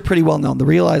 but those are pretty well known. The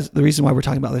reason why we're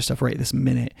talking about other stuff right this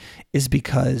minute is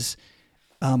because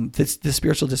the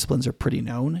spiritual disciplines are pretty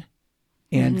known.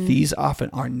 And these often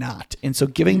are not. And so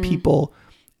giving people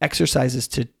exercises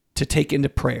to take into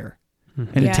prayer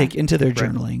and to take into their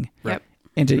journaling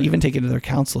and to even take into their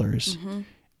counselors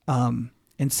and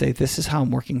say, this is how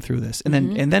I'm working through this. And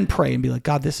then pray and be like,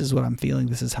 God, this is what I'm feeling.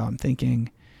 This is how I'm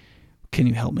thinking. Can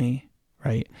you help me?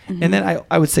 Right. And then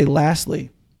I would say lastly,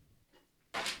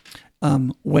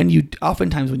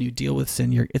 oftentimes when you deal with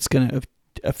sin, it's going to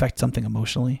affect something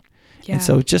emotionally. Yeah. And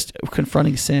so just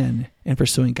confronting sin and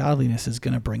pursuing godliness is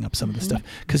going to bring up some of the stuff,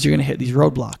 because you're going to hit these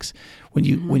roadblocks. When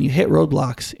you hit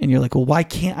roadblocks and you're like, well, why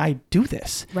can't I do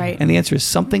this? Right. And the answer is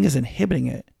something is inhibiting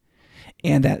it.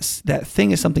 And that thing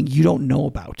is something you don't know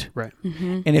about. Right.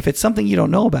 And if it's something you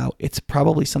don't know about, it's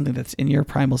probably something that's in your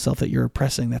primal self that you're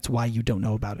oppressing. That's why you don't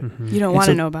know about it. You don't want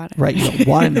to know about it. Right. You don't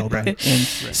want to know about it. And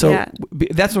so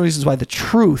that's one of the reasons why the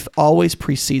truth always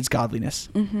precedes godliness.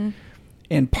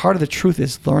 And part of the truth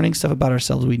is learning stuff about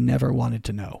ourselves we never wanted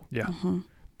to know. Yeah.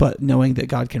 But knowing that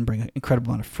God can bring an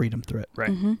incredible amount of freedom through it.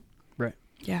 Right. Right.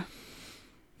 Yeah.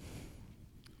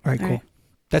 All right, cool. Right.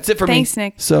 That's it for me. Thanks,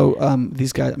 Nick. So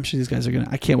these guys, I'm sure these guys are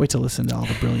I can't wait to listen to all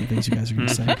the brilliant things you guys are going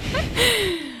to say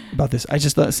about this. I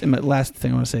just thought, my last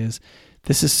thing I want to say is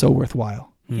this is so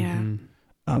worthwhile. Yeah.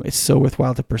 It's so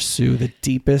worthwhile to pursue the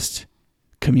deepest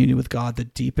communion with God, the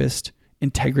deepest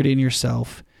integrity in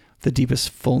yourself, the deepest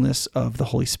fullness of the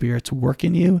Holy Spirit's work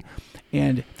in you,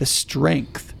 and the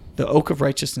strength, the oak of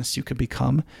righteousness you could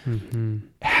become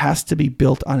has to be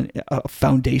built on a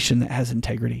foundation that has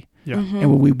integrity. Yeah.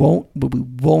 And when we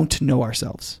won't know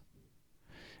ourselves,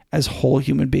 as whole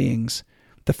human beings,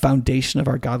 the foundation of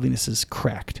our godliness is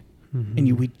cracked,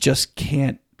 and we just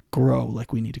can't grow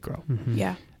like we need to grow.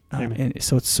 Yeah. And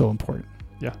so it's so important.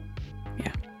 Yeah.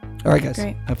 Yeah. All right, guys.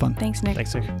 Great. Have fun. Thanks, Nick.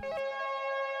 Thanks, Nick.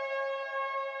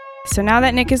 So now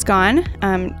that Nick is gone,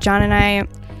 John and I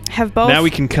have both. Now we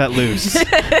can cut loose.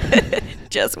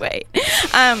 Just wait.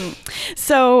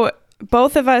 So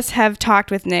both of us have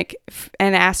talked with Nick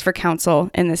and asked for counsel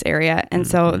in this area. And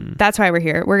so that's why we're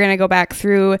here. We're going to go back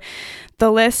through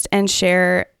the list and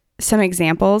share some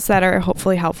examples that are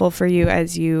hopefully helpful for you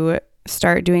as you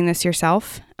start doing this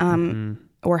yourself,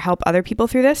 or help other people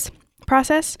through this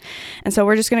process. And so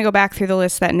we're just going to go back through the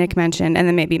list that Nick mentioned and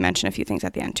then maybe mention a few things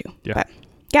at the end too. Yeah. But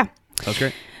yeah. That's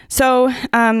great. So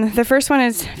the first one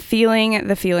is feeling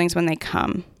the feelings when they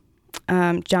come.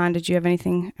 John, did you have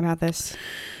anything about this?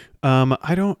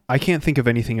 I can't think of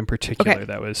anything in particular Okay.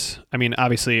 that was, I mean,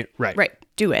 obviously, right.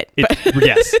 Do it.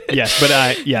 Yes.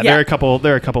 But Yeah. there are a couple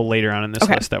later on in this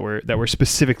Okay. list that were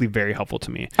specifically very helpful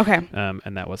to me. Okay.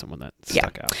 And that wasn't one that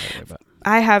stuck out. Right away, but.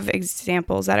 I have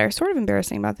examples that are sort of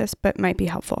embarrassing about this, but might be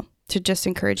helpful to just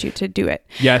encourage you to do it.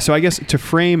 Yeah. So I guess to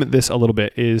frame this a little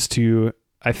bit is to,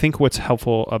 I think what's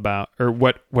helpful about, or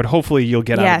what hopefully you'll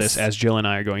get out of this as Jill and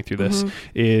I are going through this,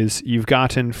 is you've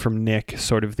gotten from Nick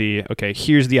sort of okay,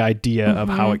 here's the idea of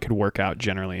how it could work out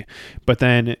generally. But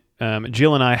then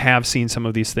Jill and I have seen some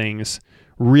of these things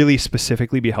really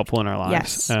specifically be helpful in our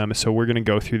lives. Yes. So we're going to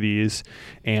go through these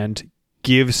and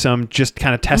give some just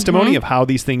kind of testimony of how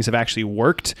these things have actually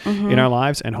worked in our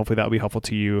lives. And hopefully that will be helpful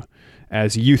to you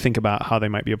as you think about how they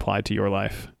might be applied to your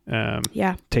life.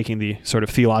 Taking the sort of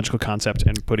theological concept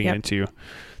and putting it into,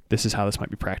 this is how this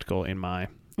might be practical in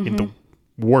the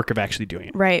work of actually doing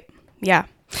it. Right. Yeah.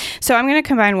 So I'm going to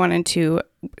combine 1 and 2.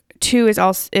 2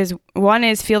 is 1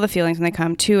 is feel the feelings when they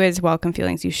come. 2 is welcome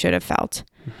feelings you should have felt.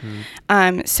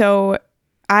 So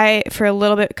for a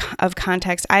little bit of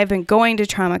context, I've been going to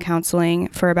trauma counseling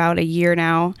for about a year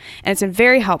now, and it's been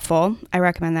very helpful. I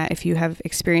recommend that if you have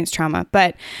experienced trauma,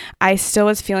 but I still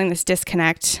was feeling this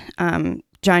disconnect.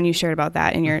 John, you shared about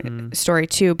that in your story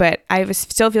too, but I was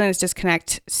still feeling this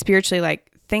disconnect spiritually,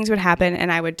 like things would happen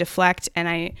and I would deflect and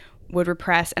I would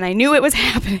repress, and I knew it was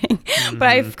happening, but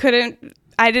I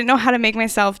didn't know how to make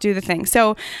myself do the thing.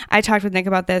 So I talked with Nick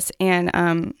about this,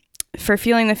 and for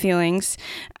feeling the feelings,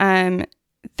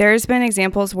 there's been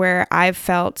examples where I've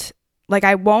felt like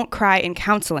I won't cry in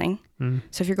counseling.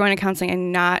 So if you're going to counseling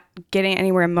and not getting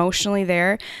anywhere emotionally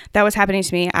there, that was happening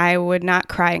to me. I would not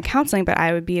cry in counseling, but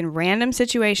I would be in random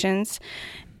situations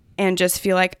and just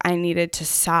feel like I needed to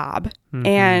sob.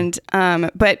 And,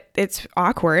 but it's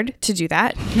awkward to do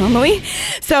that normally.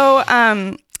 So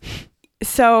I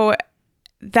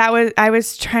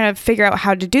was trying to figure out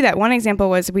how to do that. One example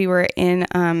was we were in,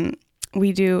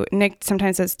 Nick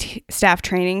sometimes does staff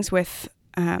trainings with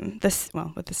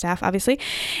with the staff, obviously.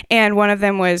 And one of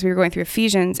them was we were going through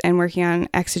Ephesians and working on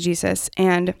exegesis.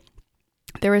 And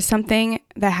there was something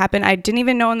that happened. I didn't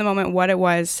even know in the moment what it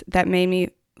was that made me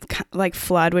like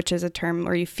flood, which is a term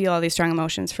where you feel all these strong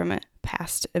emotions from a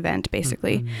past event,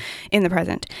 basically in the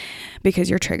present, because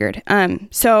you're triggered.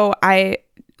 So I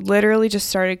literally just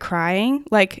started crying.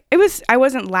 Like I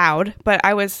wasn't loud, but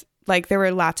I was like, there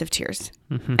were lots of tears.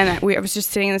 And I was just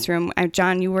sitting in this room.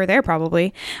 John, you were there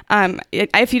probably.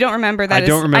 If you don't remember, that I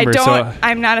don't remember.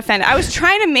 I'm not offended. I was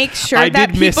trying to make sure I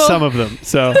that did miss some of them.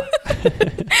 So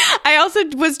I also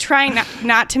was trying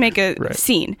not to make a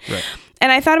scene. Right.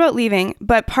 And I thought about leaving,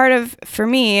 but for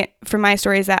my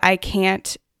story is that I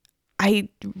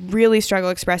really struggle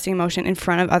expressing emotion in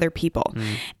front of other people.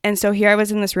 And so here I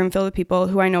was in this room filled with people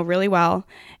who I know really well,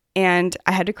 and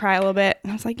I had to cry a little bit.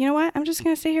 And I was like, you know what? I'm just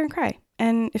going to stay here and cry.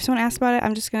 And if someone asks about it,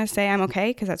 I'm just going to say I'm okay,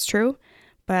 because that's true.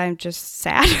 But I'm just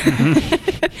sad.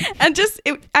 And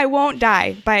I won't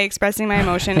die by expressing my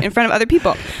emotion in front of other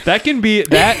people. That can be,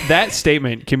 that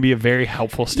statement can be a very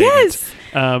helpful statement.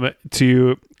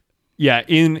 Yes.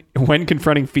 When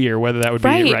confronting fear, whether that would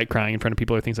be crying in front of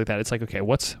people or things like that, it's like, okay,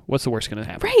 what's the worst going to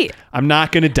happen? Right. I'm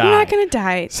not going to die. I'm not going to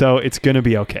die. So it's going to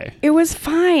be okay. It was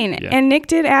fine. Yeah. And Nick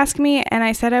did ask me, and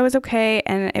I said I was okay,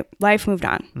 and life moved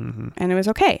on, and it was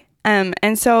okay.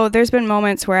 And so there's been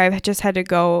moments where I've just had to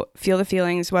go feel the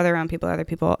feelings, whether around people or other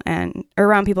people, or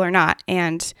around people or not.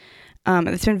 And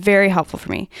it's been very helpful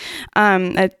for me.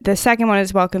 The second one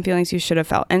is welcome feelings you should have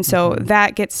felt. And so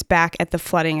that gets back at the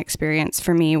flooding experience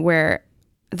for me, where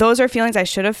those are feelings I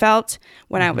should have felt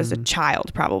when I was a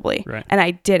child, probably. Right. And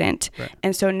I didn't. Right.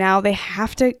 And so now they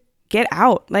have to get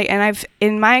out. And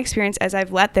in my experience, as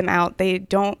I've let them out, they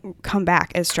don't come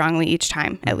back as strongly each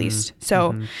time, at least.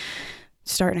 So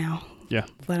start now. Yeah.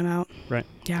 Let them out. Right.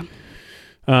 Yeah.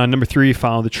 Number 3,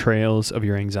 follow the trails of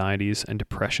your anxieties and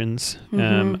depressions.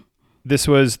 This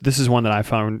is one that I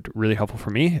found really helpful for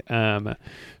me.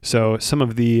 So some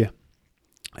of the,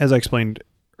 as I explained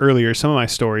earlier, some of my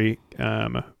story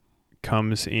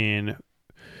comes in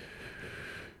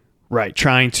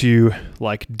trying to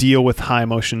like deal with high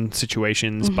emotion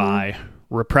situations by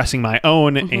repressing my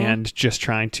own and just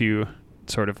trying to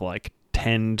sort of like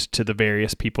tend to the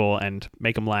various people and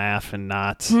make them laugh and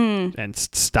not and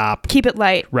stop. Keep it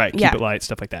light. Right. Keep it light,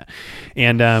 stuff like that.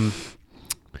 And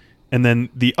then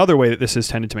the other way that this has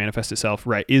tended to manifest itself,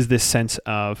 is this sense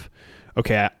of,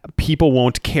 okay, people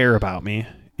won't care about me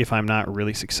if I'm not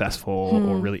really successful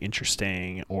or really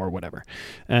interesting or whatever.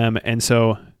 And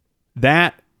so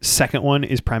that second one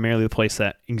is primarily the place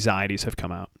that anxieties have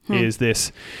come out. Is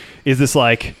this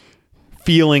like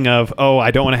feeling of, oh,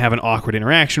 I don't want to have an awkward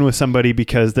interaction with somebody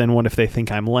because then what if they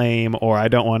think I'm lame, or I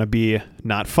don't want to be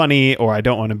not funny, or I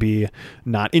don't want to be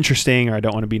not interesting, or I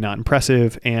don't want to be not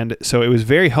impressive. And so it was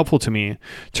very helpful to me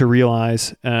to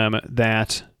realize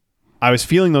that I was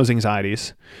feeling those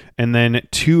anxieties, and then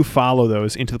to follow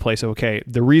those into the place of, okay,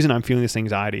 the reason I'm feeling this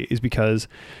anxiety is because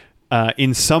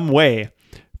in some way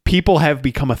people have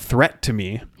become a threat to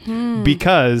me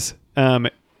because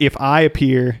if I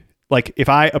appear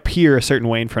a certain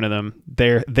way in front of them,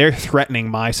 they're threatening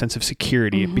my sense of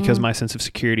security because my sense of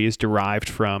security is derived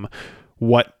from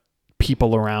what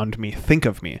people around me think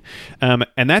of me.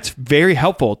 And that's very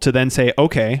helpful to then say,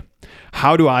 okay,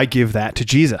 how do I give that to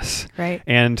Jesus? Right.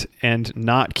 And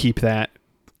not keep that,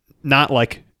 not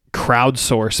like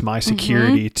crowdsource my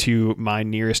security to my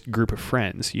nearest group of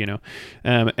friends,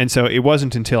 And so it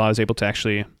wasn't until I was able to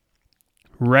actually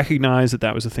recognize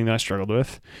that was the thing that I struggled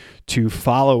with, to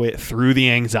follow it through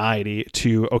the anxiety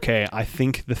to, okay, I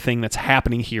think the thing that's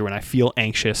happening here when I feel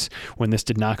anxious, when this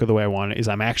did not go the way I wanted, is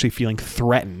I'm actually feeling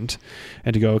threatened,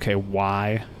 and to go, okay,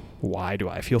 why do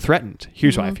I feel threatened?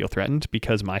 Here's why I feel threatened,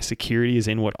 because my security is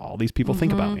in what all these people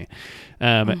think about me.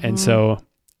 And so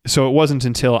it wasn't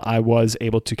until I was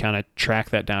able to kind of track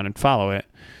that down and follow it.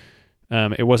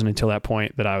 It wasn't until that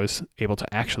point that I was able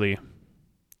to actually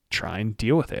try and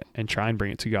deal with it and try and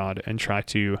bring it to God and try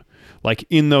to, like,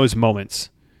 in those moments,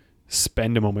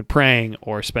 spend a moment praying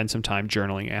or spend some time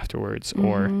journaling afterwards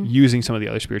or using some of the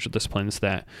other spiritual disciplines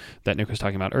that Nick was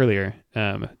talking about earlier,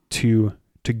 to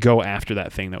go after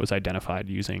that thing that was identified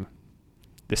using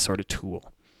this sort of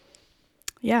tool.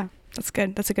 Yeah, that's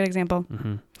good. That's a good example.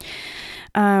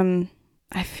 I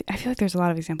feel like there's a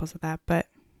lot of examples of that, but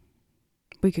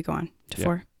we could go on to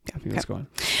 4. I think let's go on.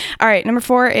 All right. Number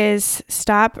 4 is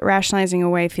stop rationalizing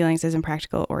away feelings as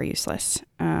impractical or useless.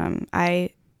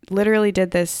 I literally did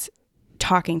this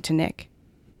talking to Nick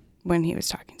when he was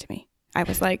talking to me. I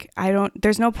was like,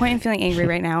 there's no point in feeling angry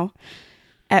right now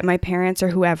at my parents or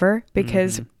whoever,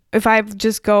 because if I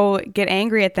just go get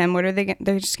angry at them, what are they?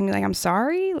 They're just gonna be like, I'm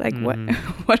sorry. Like, what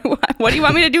do you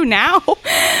want me to do now?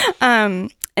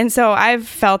 And so I've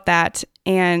felt that.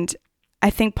 And I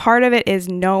think part of it is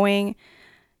knowing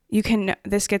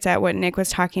this gets at what Nick was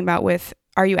talking about with,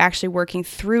 are you actually working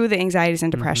through the anxieties and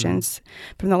depressions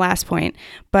from the last point?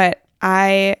 But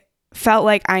I felt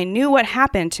like I knew what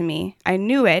happened to me. I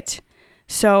knew it.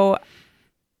 So,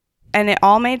 and it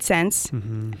all made sense.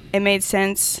 It made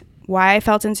sense why I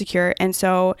felt insecure. And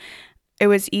so it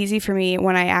was easy for me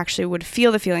when I actually would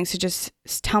feel the feelings to just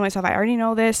tell myself, I already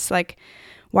know this. Like,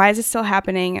 why is it still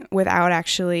happening, without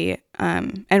actually,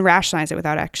 and rationalize it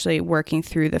without actually working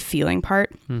through the feeling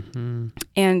part. And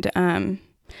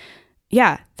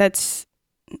it's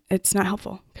not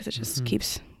helpful because it just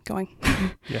keeps going.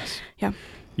 Yes. Yeah.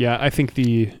 Yeah. I think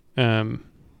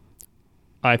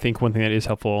I think one thing that is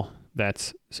helpful,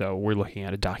 so we're looking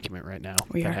at a document right now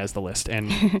that has the list,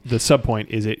 and the sub point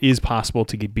is, it is possible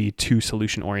to be too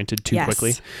solution oriented too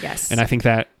quickly. Yes. And I think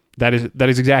that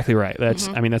is exactly right. That's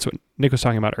what Nick was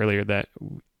talking about earlier, that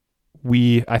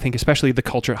I think especially the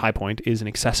culture at High Point is an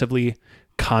excessively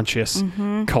conscious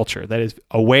culture that is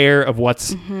aware of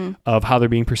what's of how they're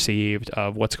being perceived,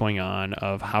 of what's going on,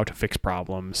 of how to fix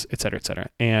problems, et cetera, et cetera.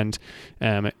 And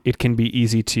it can be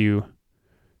easy to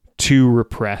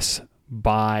repress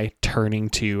by turning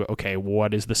to, okay,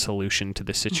 what is the solution to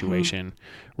this situation,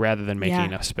 rather than making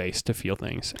enough space to feel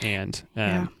things. And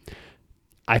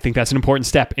I think that's an important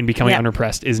step in becoming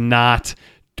unrepressed, is not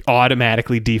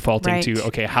automatically defaulting to,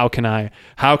 okay, how can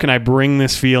I bring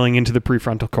this feeling into the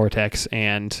prefrontal cortex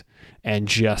and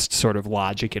just sort of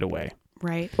logic it away.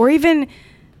 Right. Or even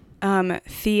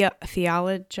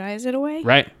theologize it away.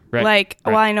 Right. Like,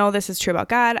 well, I know this is true about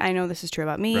God. I know this is true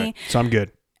about me. Right. So I'm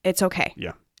good. It's okay.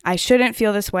 Yeah. I shouldn't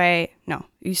feel this way. No,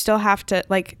 you still have to,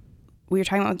 like we were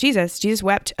talking about with Jesus. Jesus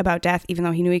wept about death, even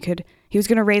though he knew he could He was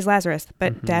going to raise Lazarus,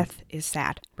 but death is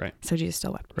sad. Right. So Jesus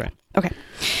still wept. Right. Okay.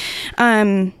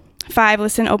 5,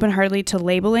 listen open-heartedly to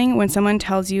labeling. When someone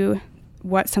tells you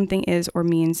what something is or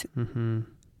means,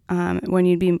 when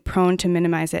you'd be prone to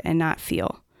minimize it and not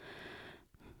feel.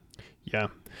 Yeah.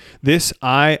 This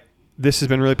has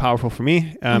been really powerful for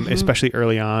me, especially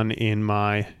early on in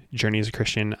my journey as a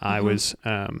Christian. I was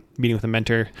meeting with a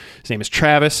mentor. His name is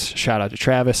Travis. Shout out to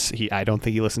Travis. I don't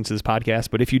think he listens to this podcast,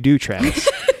 but if you do, Travis,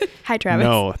 Hi, Travis.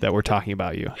 know that we're talking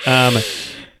about you.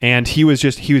 And he was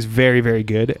very, very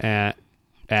good at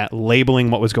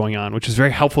labeling what was going on, which was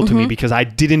very helpful to me because I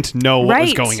didn't know what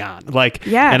was going on.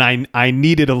 And I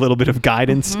needed a little bit of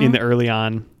guidance in the early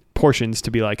on portions to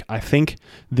be like, I think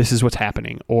this is what's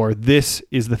happening, or this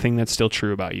is the thing that's still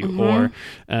true about you, or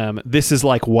this is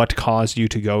like what caused you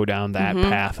to go down that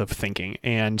path of thinking.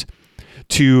 And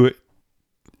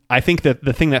I think that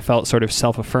the thing that felt sort of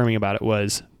self-affirming about it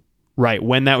was, right,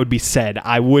 when that would be said,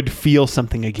 I would feel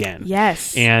something again.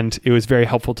 Yes. And it was very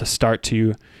helpful to start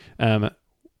to,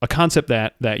 a concept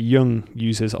that Jung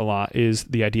uses a lot is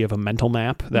the idea of a mental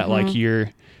map, that like you're,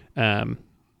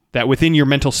 that within your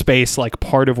mental space, like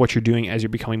part of what you're doing as you're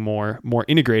becoming more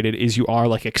integrated is you are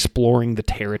like exploring the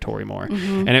territory more.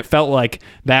 And it felt like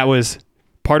that was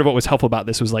part of what was helpful about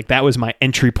this, was like, that was my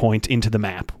entry point into the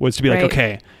map, was to be like,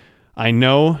 okay, I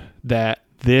know that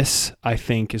this, I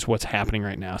think, is what's happening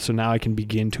right now. So now I can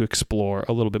begin to explore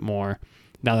a little bit more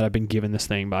now that I've been given this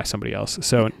thing by somebody else.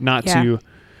 So not to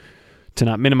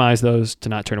not minimize those, to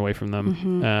not turn away from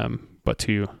them, but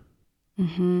to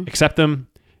accept them,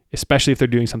 especially if they're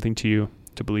doing something to you,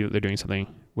 to believe that they're doing something,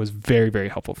 was very, very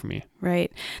helpful for me.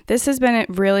 Right. This has been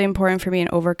really important for me in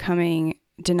overcoming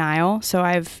denial.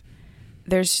 So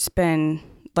there's been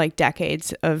like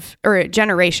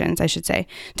generations, I should say,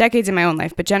 decades in my own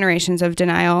life, but generations of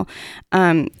denial,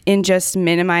 in just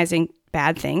minimizing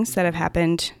bad things that have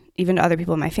happened even to other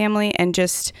people in my family, and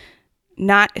just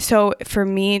not, so for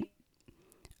me,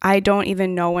 I don't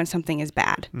even know when something is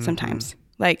bad sometimes.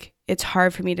 Like, it's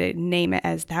hard for me to name it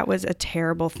as that was a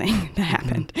terrible thing that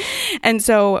happened. And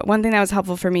so one thing that was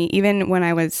helpful for me, even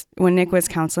when Nick was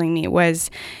counseling me, was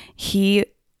he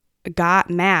got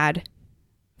mad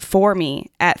for me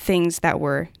at things that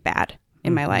were bad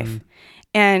in my life.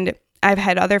 And I've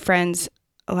had other friends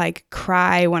like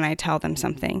cry when I tell them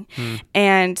something.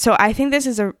 And so I think this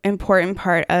is an important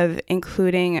part of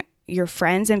including your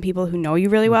friends and people who know you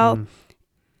really well,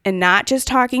 and not just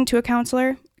talking to a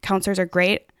counselor. Counselors are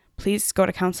great. Please go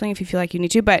to counseling if you feel like you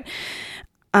need to, but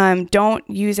don't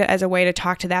use it as a way to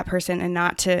talk to that person and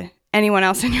not to anyone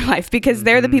else in your life, because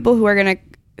they're the people who are going to,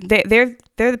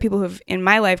 they're the people who have in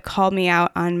my life called me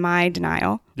out on my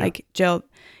denial. Like, Jill,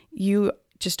 you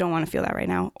just don't want to feel that right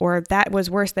now, or that was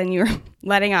worse than you were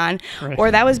letting on, or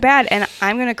that was bad. And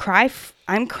I'm going to cry.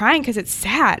 I'm crying because it's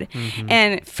sad.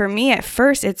 And for me at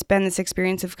first, it's been this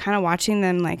experience of kind of watching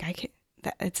them like,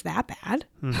 it's that bad.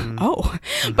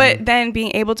 But then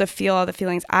being able to feel all the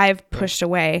feelings I've pushed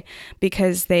away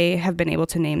because they have been able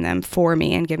to name them for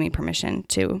me and give me permission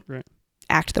to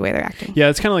act the way they're acting. Yeah,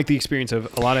 it's kind of like the experience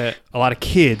of a lot of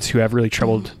kids who have really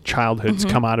troubled childhoods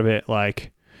come out of it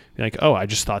like, oh, I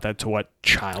just thought that's what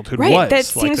childhood was. That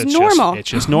seems normal. It's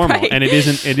just normal, and it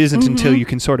isn't until you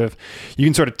can sort of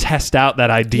test out that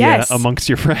idea amongst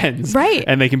your friends,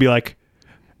 and they can be like,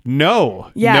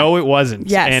 no, it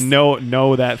wasn't, and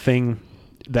no, that thing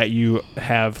that you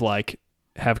have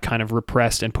kind of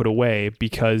repressed and put away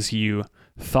because you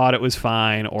thought it was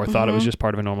fine or thought it was just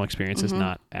part of a normal experience is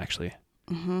not actually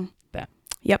that.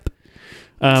 Yep.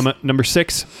 Number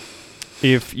 6.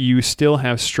 If you still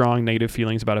have strong negative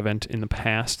feelings about an event in the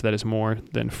past that is more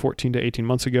than 14 to 18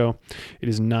 months ago, it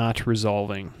is not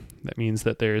resolving. That means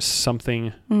that there's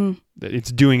something, that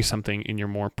it's doing something in your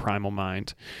more primal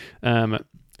mind.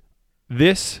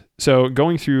 So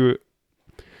going through,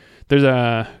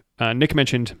 there's Nick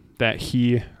mentioned that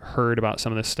he heard about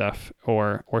some of this stuff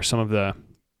or some of the,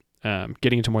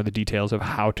 getting into more of the details of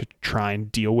how to try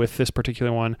and deal with this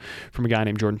particular one from a guy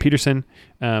named Jordan Peterson.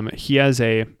 He has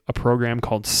a program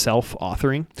called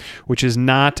self-authoring, which is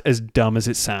not as dumb as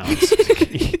it sounds.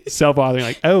 Self-authoring,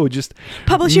 like, oh, just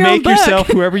publish your own book. Yourself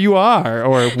whoever you are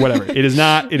or whatever. It is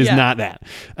not. It is not that.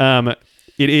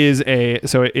 It is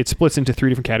so it splits into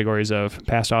 3 different categories of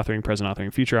past authoring, present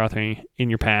authoring, future authoring. In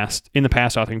the past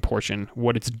authoring portion,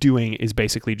 what it's doing is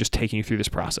basically just taking you through this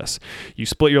process. You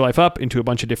split your life up into a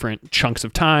bunch of different chunks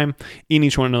of time. In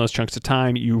each one of those chunks of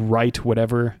time, you write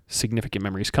whatever significant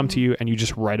memories come to you, and you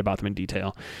just write about them in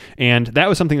detail. And that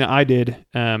was something that I did.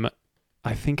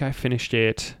 I think I finished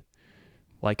it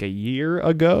like a year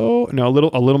ago. No, a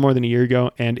little more than a year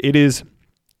ago. And it is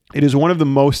It is one of the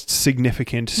most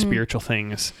significant spiritual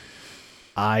things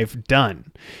I've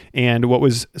done. And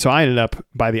so I ended up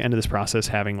by the end of this process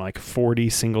having like 40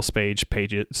 single-page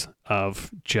pages of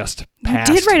just past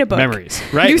you did write a book. memories.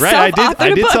 Right, you right. I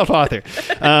did book. self-author.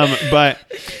 But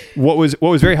what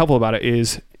was very helpful about it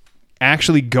is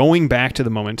actually going back to the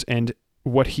moment, and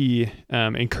what he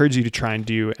encouraged you to try and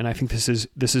do, and I think this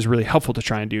is really helpful to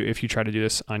try and do if you try to do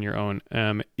this on your own,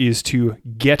 is to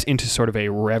get into sort of a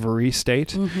reverie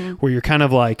state where you're kind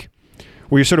of like,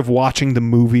 where you're sort of watching the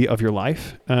movie of your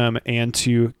life, and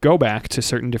to go back to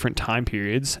certain different time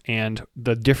periods and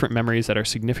the different memories that are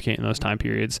significant in those time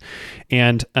periods.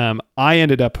 And I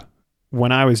ended up,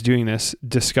 when I was doing this,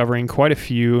 discovering quite a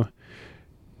few,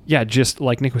 just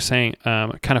like Nick was saying,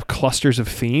 kind of clusters of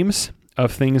themes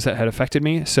of things that had affected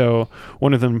me. So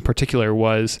one of them in particular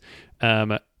was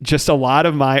just a lot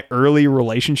of my early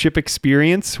relationship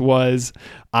experience was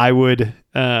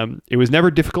it was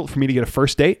never difficult for me to get a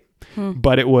first date,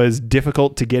 but it was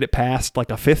difficult to get it past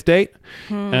like a fifth date.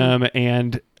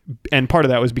 And part of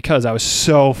that was because I was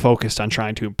so focused on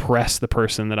trying to impress the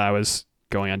person that I was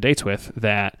going on dates with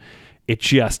that it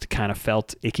just kind of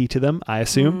felt icky to them, I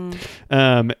assume.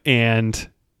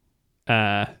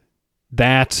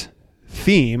 That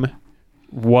theme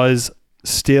was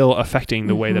still affecting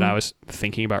the way that I was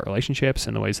thinking about relationships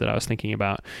and the ways that I was thinking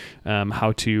about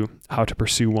how to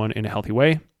pursue one in a healthy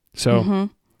way. So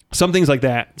some things like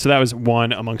that. So that was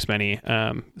one amongst many.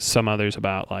 Some others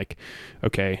about like,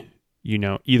 okay,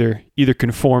 either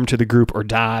conform to the group or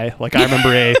die. Like I remember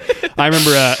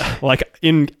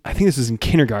I think this was in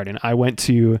kindergarten. I went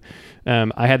to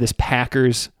I had this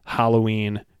Packers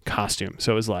Halloween costume.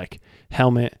 So it was like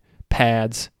helmet,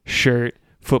 pads, shirt,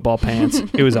 football pants.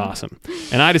 It was awesome.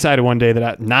 And I decided one day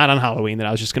that not on Halloween, that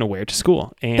I was just going to wear it to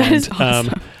school. And that is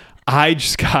awesome. I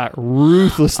just got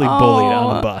ruthlessly bullied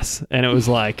on the bus. And it was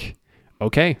like,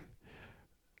 okay.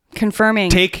 Confirming.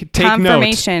 Take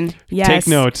Confirmation. note. Yes. Take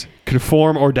note.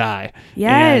 Conform or die.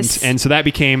 Yes. And so that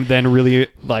became then really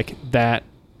like that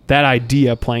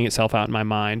idea playing itself out in my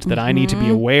mind that I need to be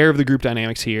aware of the group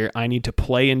dynamics here. I need to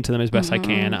play into them as best I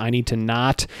can. I need to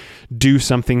not do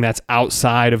something that's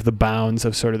outside of the bounds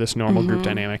of sort of this normal group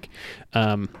dynamic,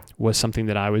 was something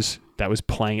that was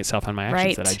playing itself on my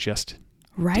actions that I just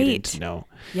didn't know.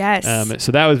 Yes.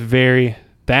 So that was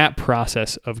that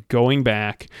process of going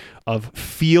back, of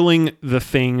feeling the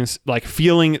things, like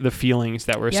feeling the feelings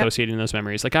that were associated in those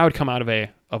memories. Like I would come out of a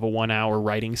 1 hour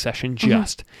writing session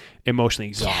just emotionally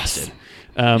exhausted.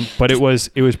 But it was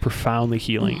profoundly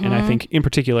healing. And I think in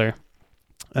particular,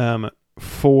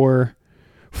 for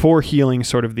healing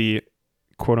sort of the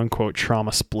quote unquote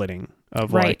trauma splitting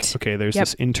of like, okay, there's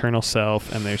this internal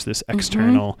self and there's this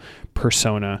external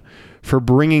persona, for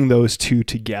bringing those two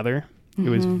together. It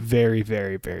was very,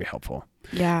 very, very helpful.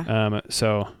 Yeah.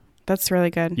 So that's really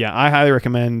good. Yeah, I highly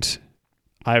recommend.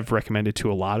 I've recommended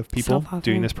to a lot of people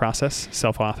doing this process.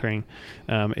 Self-authoring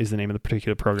is the name of the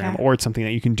particular program, or it's something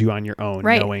that you can do on your own,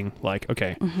 knowing like,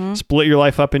 okay, split your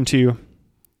life up into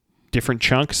different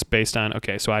chunks based on,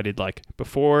 okay, so I did like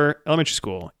before elementary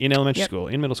school, in elementary school,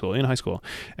 in middle school, in high school,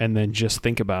 and then just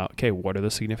think about, okay, what are the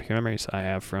significant memories I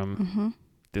have from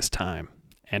this time,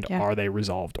 and are they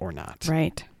resolved or not?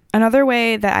 Right. Another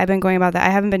way that I've been going about that, I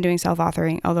haven't been doing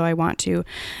self-authoring, although I want to,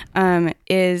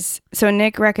 is, so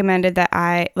Nick recommended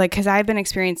that because I've been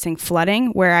experiencing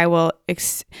flooding where I will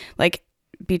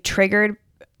be triggered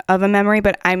of a memory,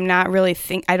 but I'm not really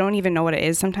I don't even know what it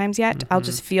is sometimes yet. I'll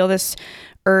just feel this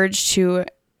urge to,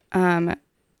 I'll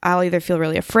either feel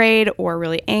really afraid or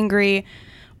really angry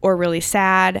or really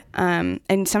sad.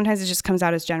 And sometimes it just comes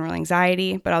out as general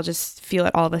anxiety, but I'll just feel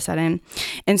it all of a sudden.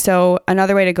 And so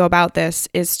another way to go about this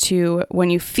is to,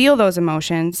 when you feel those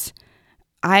emotions,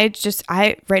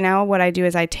 right now what I do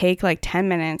is I take like 10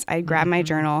 minutes, I grab my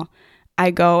journal, I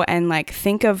go and like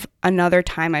think of another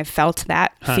time I felt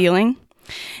that feeling.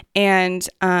 And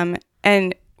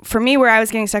for me, where I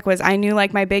was getting stuck was I knew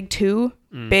like my big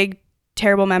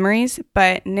terrible memories,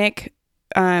 but Nick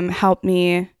helped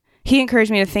me. He encouraged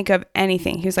me to think of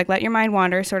anything. He was like, let your mind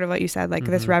wander, sort of what you said, like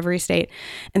this reverie state,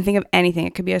 and think of anything.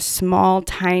 It could be a small,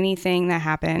 tiny thing that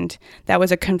happened that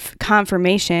was a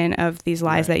confirmation of these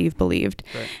lies that you've believed.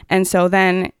 Right. And so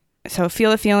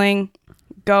feel the feeling,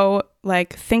 go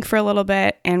like think for a little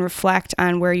bit and reflect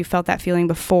on where you felt that feeling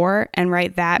before and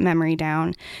write that memory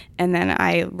down. And then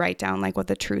I write down like what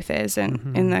the truth is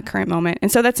and in the current moment.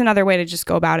 And so that's another way to just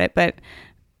go about it. But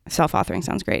self-authoring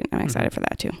sounds great. I'm excited for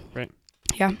that too. Right.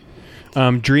 Yeah.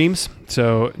 Dreams.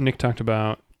 So Nick talked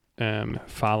about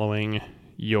following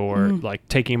your like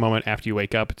taking a moment after you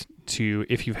wake up to,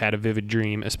 if you've had a vivid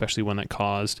dream, especially one that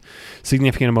caused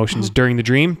significant emotions during the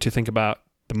dream, to think about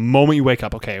the moment you wake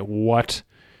up, okay, what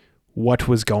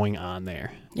was going on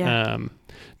there? Yeah.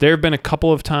 There have been a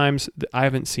couple of times I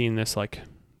haven't seen this, like,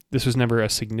 this was never a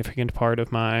significant part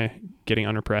of my getting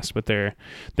unrepressed, but there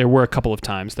were a couple of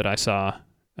times that I saw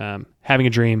having a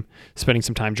dream, spending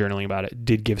some time journaling about it,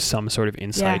 did give some sort of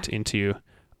insight into,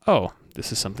 oh,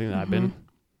 this is something that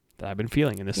I've been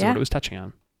feeling, and this is what it was touching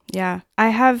on. Yeah. I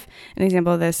have an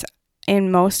example of this.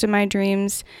 In most of my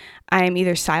dreams, I am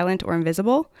either silent or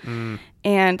invisible.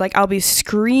 And like I'll be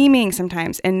screaming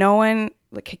sometimes and no one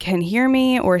can hear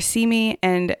me or see me.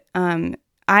 And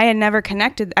I had never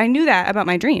connected. I knew that about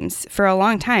my dreams for a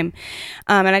long time.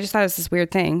 And I just thought it was this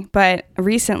weird thing. But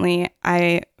recently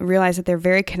I realized that they're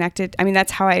very connected. I mean,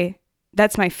 that's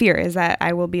my fear, is that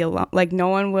I will be alone. Like no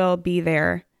one will be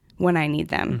there when I need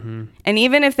them. And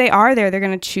even if they are there, they're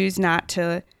going to choose not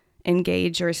to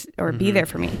engage or be there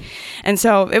for me. And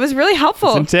so it was really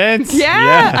helpful. It's intense.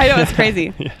 Yeah. I know, it's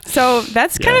crazy. So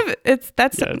that's kind of,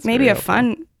 that's maybe a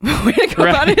fun way to go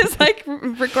about it, is like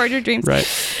record your dreams. Right.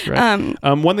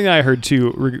 One thing that I heard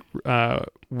too,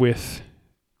 with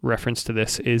reference to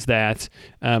this, is that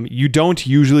you don't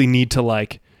usually need to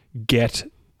like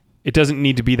it doesn't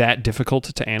need to be that difficult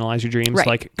to analyze your dreams. Right.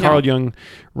 Like Carl Jung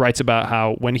writes about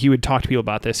how when he would talk to people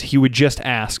about this, he would just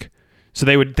ask. So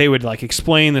they would like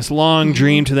explain this long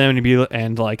dream to them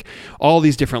and like all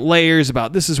these different layers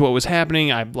about, this is what was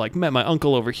happening. I like met my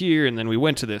uncle over here, and then we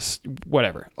went to this,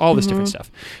 whatever, all this different stuff.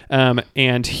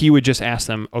 And he would just ask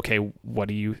them, okay, what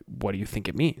do you think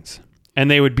it means?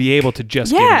 And they would be able to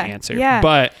just give an answer. Yeah.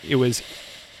 But it was,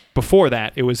 before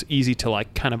that, it was easy to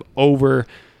like kind of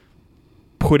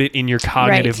put it in your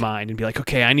cognitive mind and be like,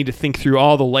 okay, I need to think through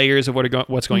all the layers of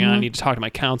what's going on. I need to talk to my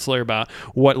counselor about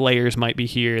what layers might be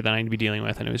here that I need to be dealing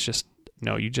with. And it was just,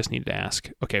 no, you just need to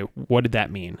ask, okay, what did that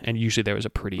mean? And usually there was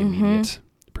a pretty immediate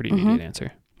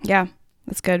answer. Yeah,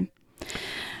 that's good.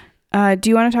 Do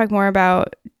you want to talk more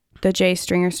about the Jay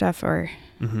Stringer stuff, or?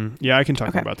 Yeah, I can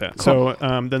talk more about that. Cool.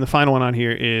 So then the final one on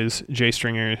here is Jay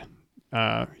Stringer.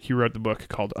 He wrote the book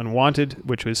called Unwanted,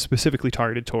 which was specifically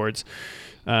targeted towards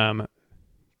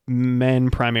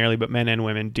men primarily, but men and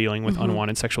women dealing with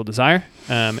unwanted sexual desire.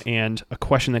 And a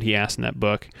question that he asked in that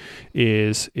book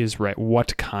is right,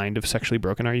 what kind of sexually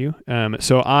broken are you?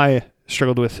 So I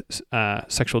struggled with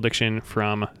sexual addiction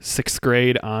from 6th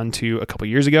grade on to a couple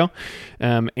years ago.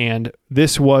 And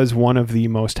this was one of the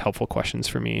most helpful questions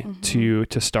for me to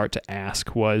start to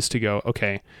ask, was to go,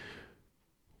 okay,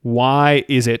 why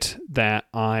is it that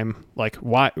I'm like,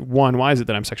 why is it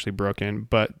that I'm sexually broken?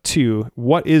 But 2,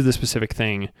 what is the specific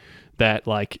thing that,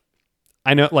 like,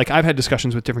 I know, like, I've had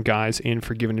discussions with different guys in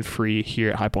Forgiven and Free here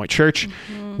at High Point Church,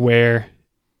 where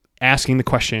asking the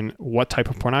question, what type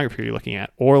of pornography are you looking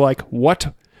at? Or like, what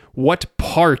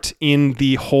part in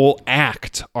the whole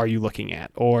act are you looking at?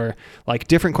 Or like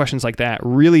different questions like that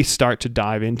really start to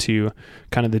dive into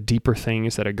kind of the deeper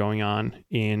things that are going on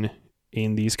in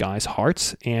these guys'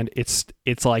 hearts. And it's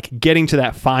like getting to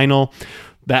that final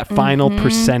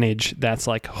percentage that's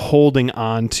like holding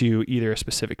on to either a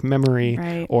specific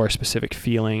memory or a specific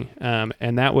feeling.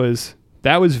 And that was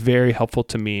very helpful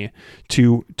to me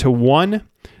to one,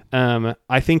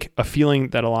 I think a feeling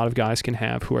that a lot of guys can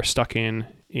have who are stuck in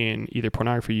either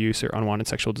pornography use or unwanted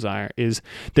sexual desire is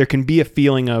there can be a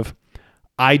feeling of,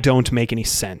 I don't make any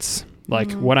sense.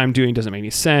 Like what I'm doing doesn't make any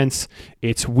sense.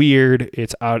 It's weird.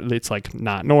 It's like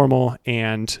not normal.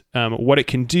 And what it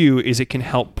can do is it can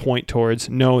help point towards,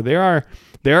 no, there are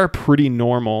pretty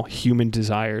normal human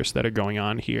desires that are going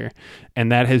on here.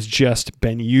 And that has just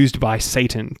been used by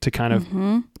Satan to kind of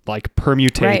like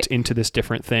permutate into this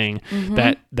different thing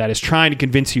that is trying to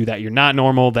convince you that you're not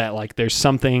normal, that like there's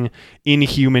something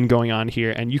inhuman going on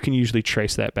here. And you can usually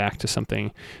trace that back to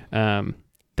something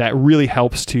that really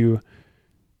helps to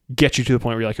get you to the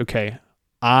point where you're like, okay,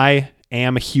 I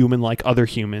am a human like other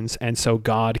humans, and so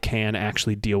God can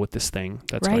actually deal with this thing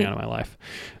that's going on in my life.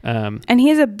 And he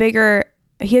has a better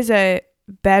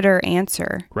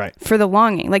answer for the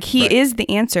longing. Like he is the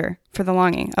answer for the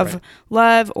longing of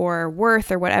love or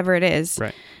worth or whatever it is.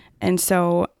 Right. And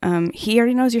so he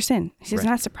already knows your sin. He's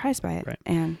not surprised by it. Right.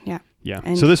 And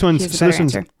And so this one's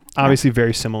obviously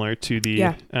very similar to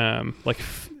the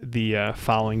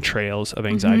following trails of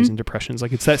anxieties and depressions.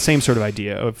 Like it's that same sort of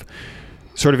idea of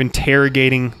sort of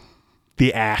interrogating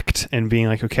the act and being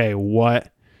like, okay,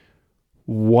 what,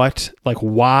 like,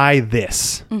 why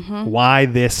this? Why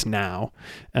this now?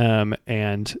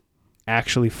 And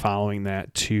actually following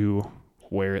that to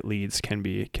where it leads can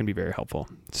be very helpful.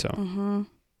 So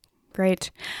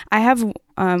Great. I have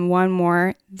one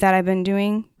more that I've been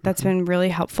doing that's been really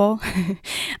helpful.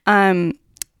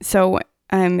 So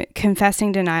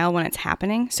confessing denial when it's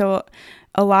happening. So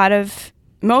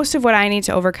most of what I need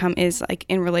to overcome is like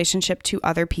in relationship to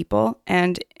other people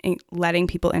and letting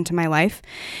people into my life.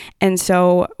 And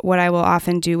so what I will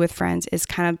often do with friends is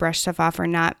kind of brush stuff off or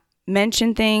not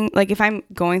mention things. Like if I'm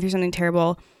going through something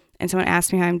terrible and someone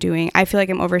asks me how I'm doing, I feel like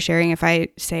I'm oversharing if I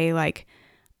say like,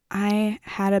 I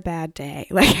had a bad day.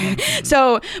 Like,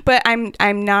 so, but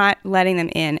I'm not letting them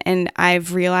in. And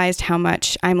I've realized how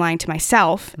much I'm lying to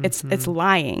myself. It's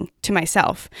lying to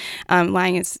myself.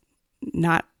 Lying is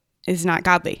not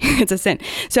godly. It's a sin.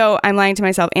 So I'm lying to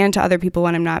myself and to other people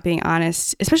when I'm not being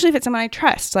honest, especially if it's someone I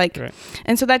trust. Like, right.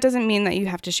 And so that doesn't mean that you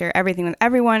have to share everything with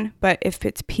everyone, but if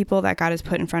it's people that God has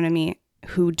put in front of me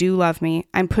who do love me,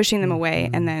 I'm pushing them away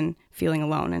and then feeling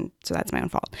alone. And so that's my own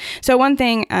fault. So one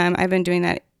thing I've been doing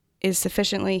that is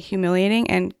sufficiently humiliating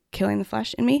and killing the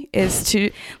flesh in me is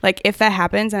to, like, if that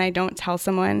happens and I don't tell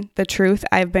someone the truth,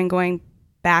 I've been going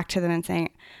back to them and saying,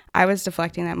 I was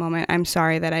deflecting that moment. I'm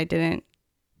sorry that I didn't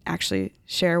actually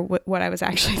share what I was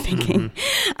actually thinking.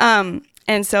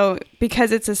 And so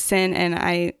because it's a sin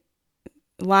and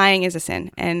lying is a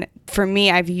sin. And for me,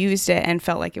 I've used it and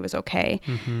felt like it was okay.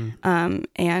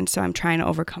 And so I'm trying to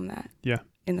overcome that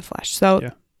in the flesh. So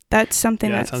that's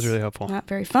something that sounds really helpful. Not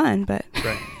very fun, but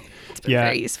right. It's been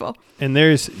very useful. And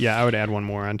there's, I would add one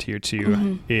more onto your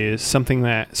two is something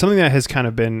that has kind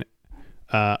of been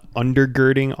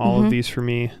undergirding all of these for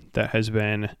me, that has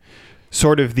been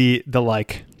sort of the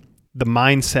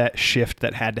mindset shift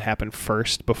that had to happen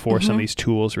first before some of these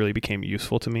tools really became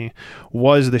useful to me,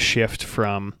 was the shift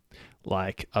from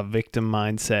like a victim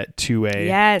mindset to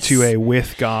a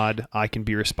with God, I can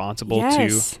be responsible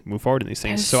to move forward in these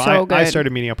things. So I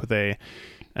started meeting up with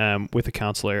a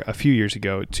counselor a few years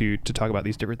ago to talk about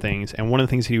these different things. And one of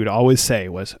the things he would always say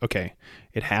was, okay,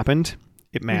 it happened.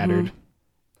 It mattered.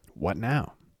 What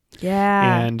now?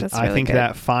 Yeah. And I think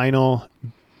that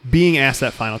being asked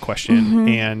that final question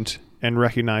and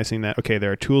recognizing that, okay,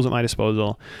 there are tools at my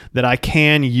disposal that I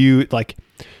can use. Like,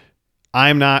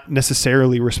 I'm not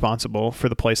necessarily responsible for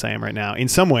the place I am right now. In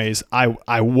some ways,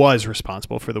 I was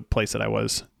responsible for the place that I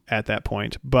was at that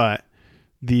point, but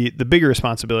the bigger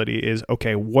responsibility is,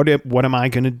 okay, what am I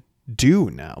going to do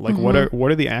now? Like, what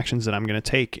are the actions that I'm going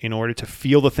to take in order to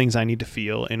feel the things I need to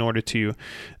feel, in order to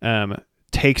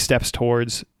take steps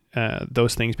towards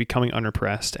those things becoming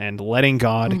unrepressed and letting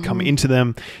God come into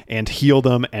them and heal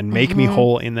them and make me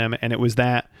whole in them. And it was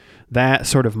that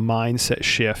sort of mindset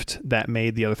shift that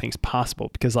made the other things possible.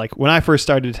 Because like when I first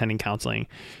started attending counseling,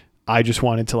 I just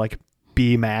wanted to like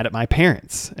be mad at my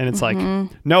parents. And it's like,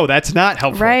 no, that's not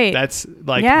helpful. Right. That's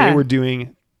like, they were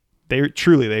doing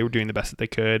the best that they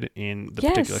could in the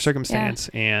particular circumstance.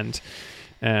 And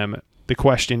the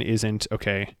question isn't,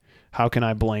 okay, how can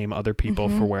I blame other people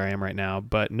for where I am right now?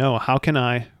 But no, how can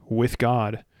I, with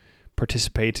God,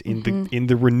 participate in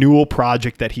the renewal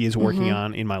project that He is working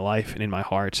on in my life and in my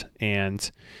heart?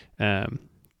 And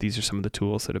these are some of the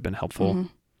tools that have been helpful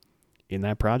in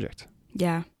that project.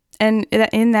 Yeah. And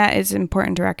in that, it's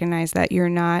important to recognize that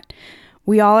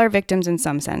we all are victims in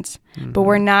some sense, but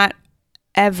we're not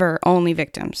ever only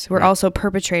victims. We're also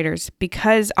perpetrators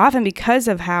often because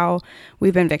of how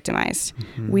we've been victimized.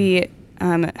 We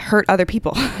hurt other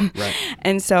people. Right.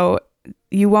 And so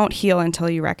you won't heal until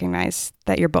you recognize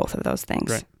that you're both of those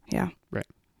things. Right. Yeah. Right.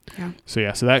 Yeah.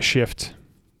 So that shift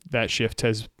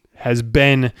has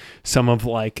been some of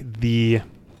like the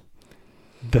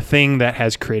thing that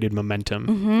has created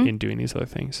momentum in doing these other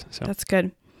things. So that's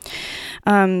good.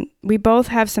 We both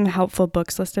have some helpful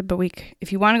books listed, but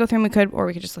if you want to go through them, we could, or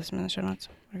we could just list them in the show notes.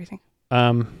 What do you think?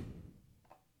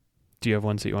 Do you have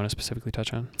ones that you want to specifically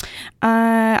touch on?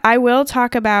 I will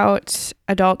talk about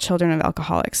Adult Children of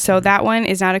Alcoholics. So that one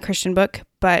is not a Christian book,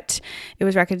 but it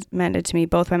was recommended to me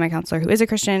both by my counselor, who is a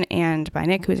Christian, and by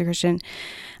Nick, who is a Christian,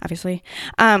 obviously.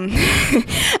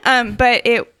 But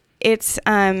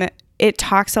it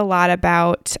talks a lot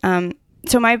about,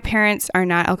 so my parents are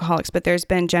not alcoholics, but there's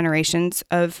been generations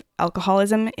of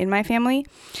alcoholism in my family.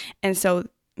 And so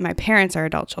my parents are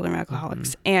adult children of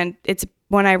alcoholics. And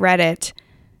when I read it,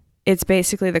 it's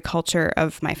basically the culture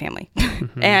of my family.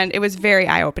 And it was very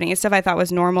eye-opening. It's stuff I thought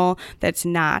was normal that's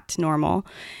not normal,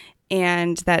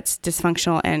 and that's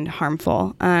dysfunctional and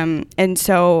harmful. And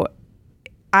so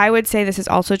I would say this is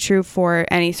also true for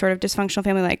any sort of dysfunctional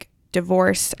family, like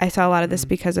divorce. I saw a lot of this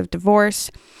because of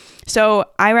divorce. So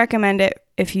I recommend it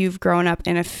if you've grown up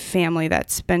in a family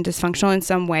that's been dysfunctional in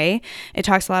some way. It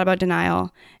talks a lot about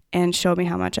denial and show me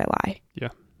how much I lie. Yeah.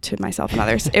 to myself and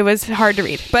others. It was hard to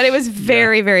read, but it was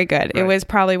very, very good. Right. It was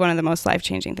probably one of the most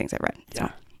life-changing things I've read. So,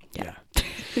 yeah.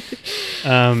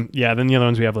 Then the other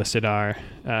ones we have listed are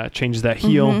Changes That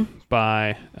Heal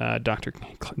by Dr.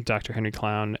 Henry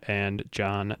Clown and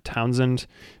John Townsend.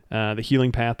 The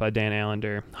Healing Path by Dan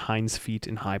Allender. Hind's Feet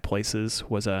in High Places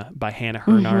was by Hannah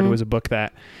Hurnard. Was a book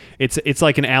that it's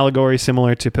like an allegory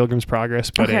similar to Pilgrim's Progress,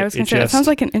 but I was going to say, that sounds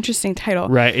like an interesting title.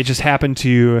 Right. It just happened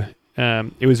to.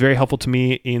 It was very helpful to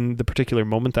me in the particular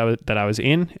moment that I was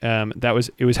in.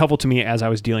 It was helpful to me as I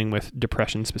was dealing with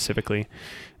depression specifically.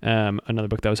 Another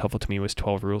book that was helpful to me was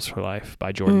 12 Rules for Life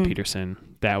by Jordan Peterson.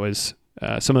 That was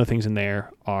some of the things in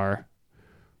there are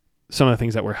some of the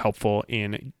things that were helpful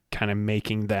in kind of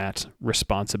making that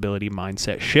responsibility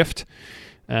mindset shift.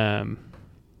 That's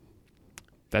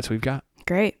what we've got.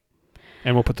 Great.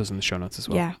 And we'll put those in the show notes as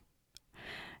well. Yeah.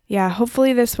 Yeah,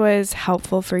 hopefully this was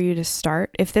helpful for you to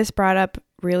start. If this brought up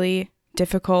really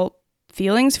difficult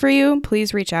feelings for you,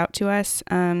 please reach out to us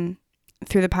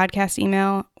through the podcast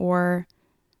email, or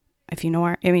if you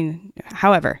know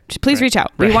however, just please reach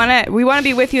out. Right. We want to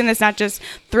be with you in this, not just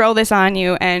throw this on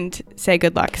you and say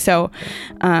good luck. So,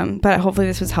 but hopefully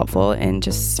this was helpful in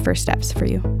just first steps for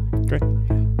you. Great.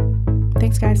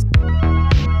 Thanks, guys.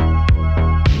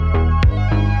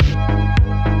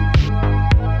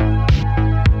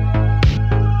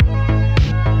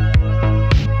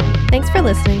 Thanks for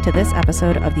listening to this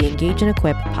episode of the Engage and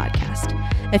Equip podcast.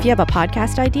 If you have a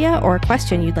podcast idea or a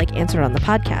question you'd like answered on the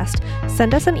podcast,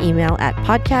 send us an email at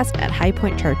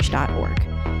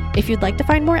podcast@highpointchurch.org. If you'd like to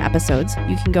find more episodes,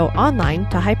 you can go online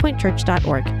to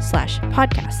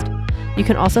highpointchurch.org/podcast. You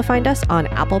can also find us on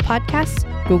Apple Podcasts,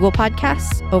 Google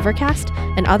Podcasts, Overcast,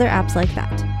 and other apps like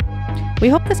that. We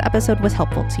hope this episode was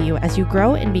helpful to you as you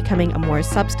grow in becoming a more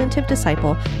substantive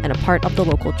disciple and a part of the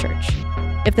local church.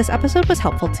 If this episode was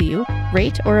helpful to you,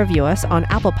 rate or review us on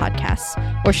Apple Podcasts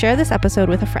or share this episode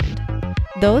with a friend.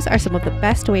 Those are some of the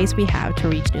best ways we have to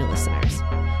reach new listeners.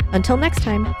 Until next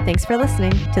time, thanks for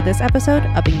listening to this episode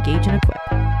of Engage and Equip.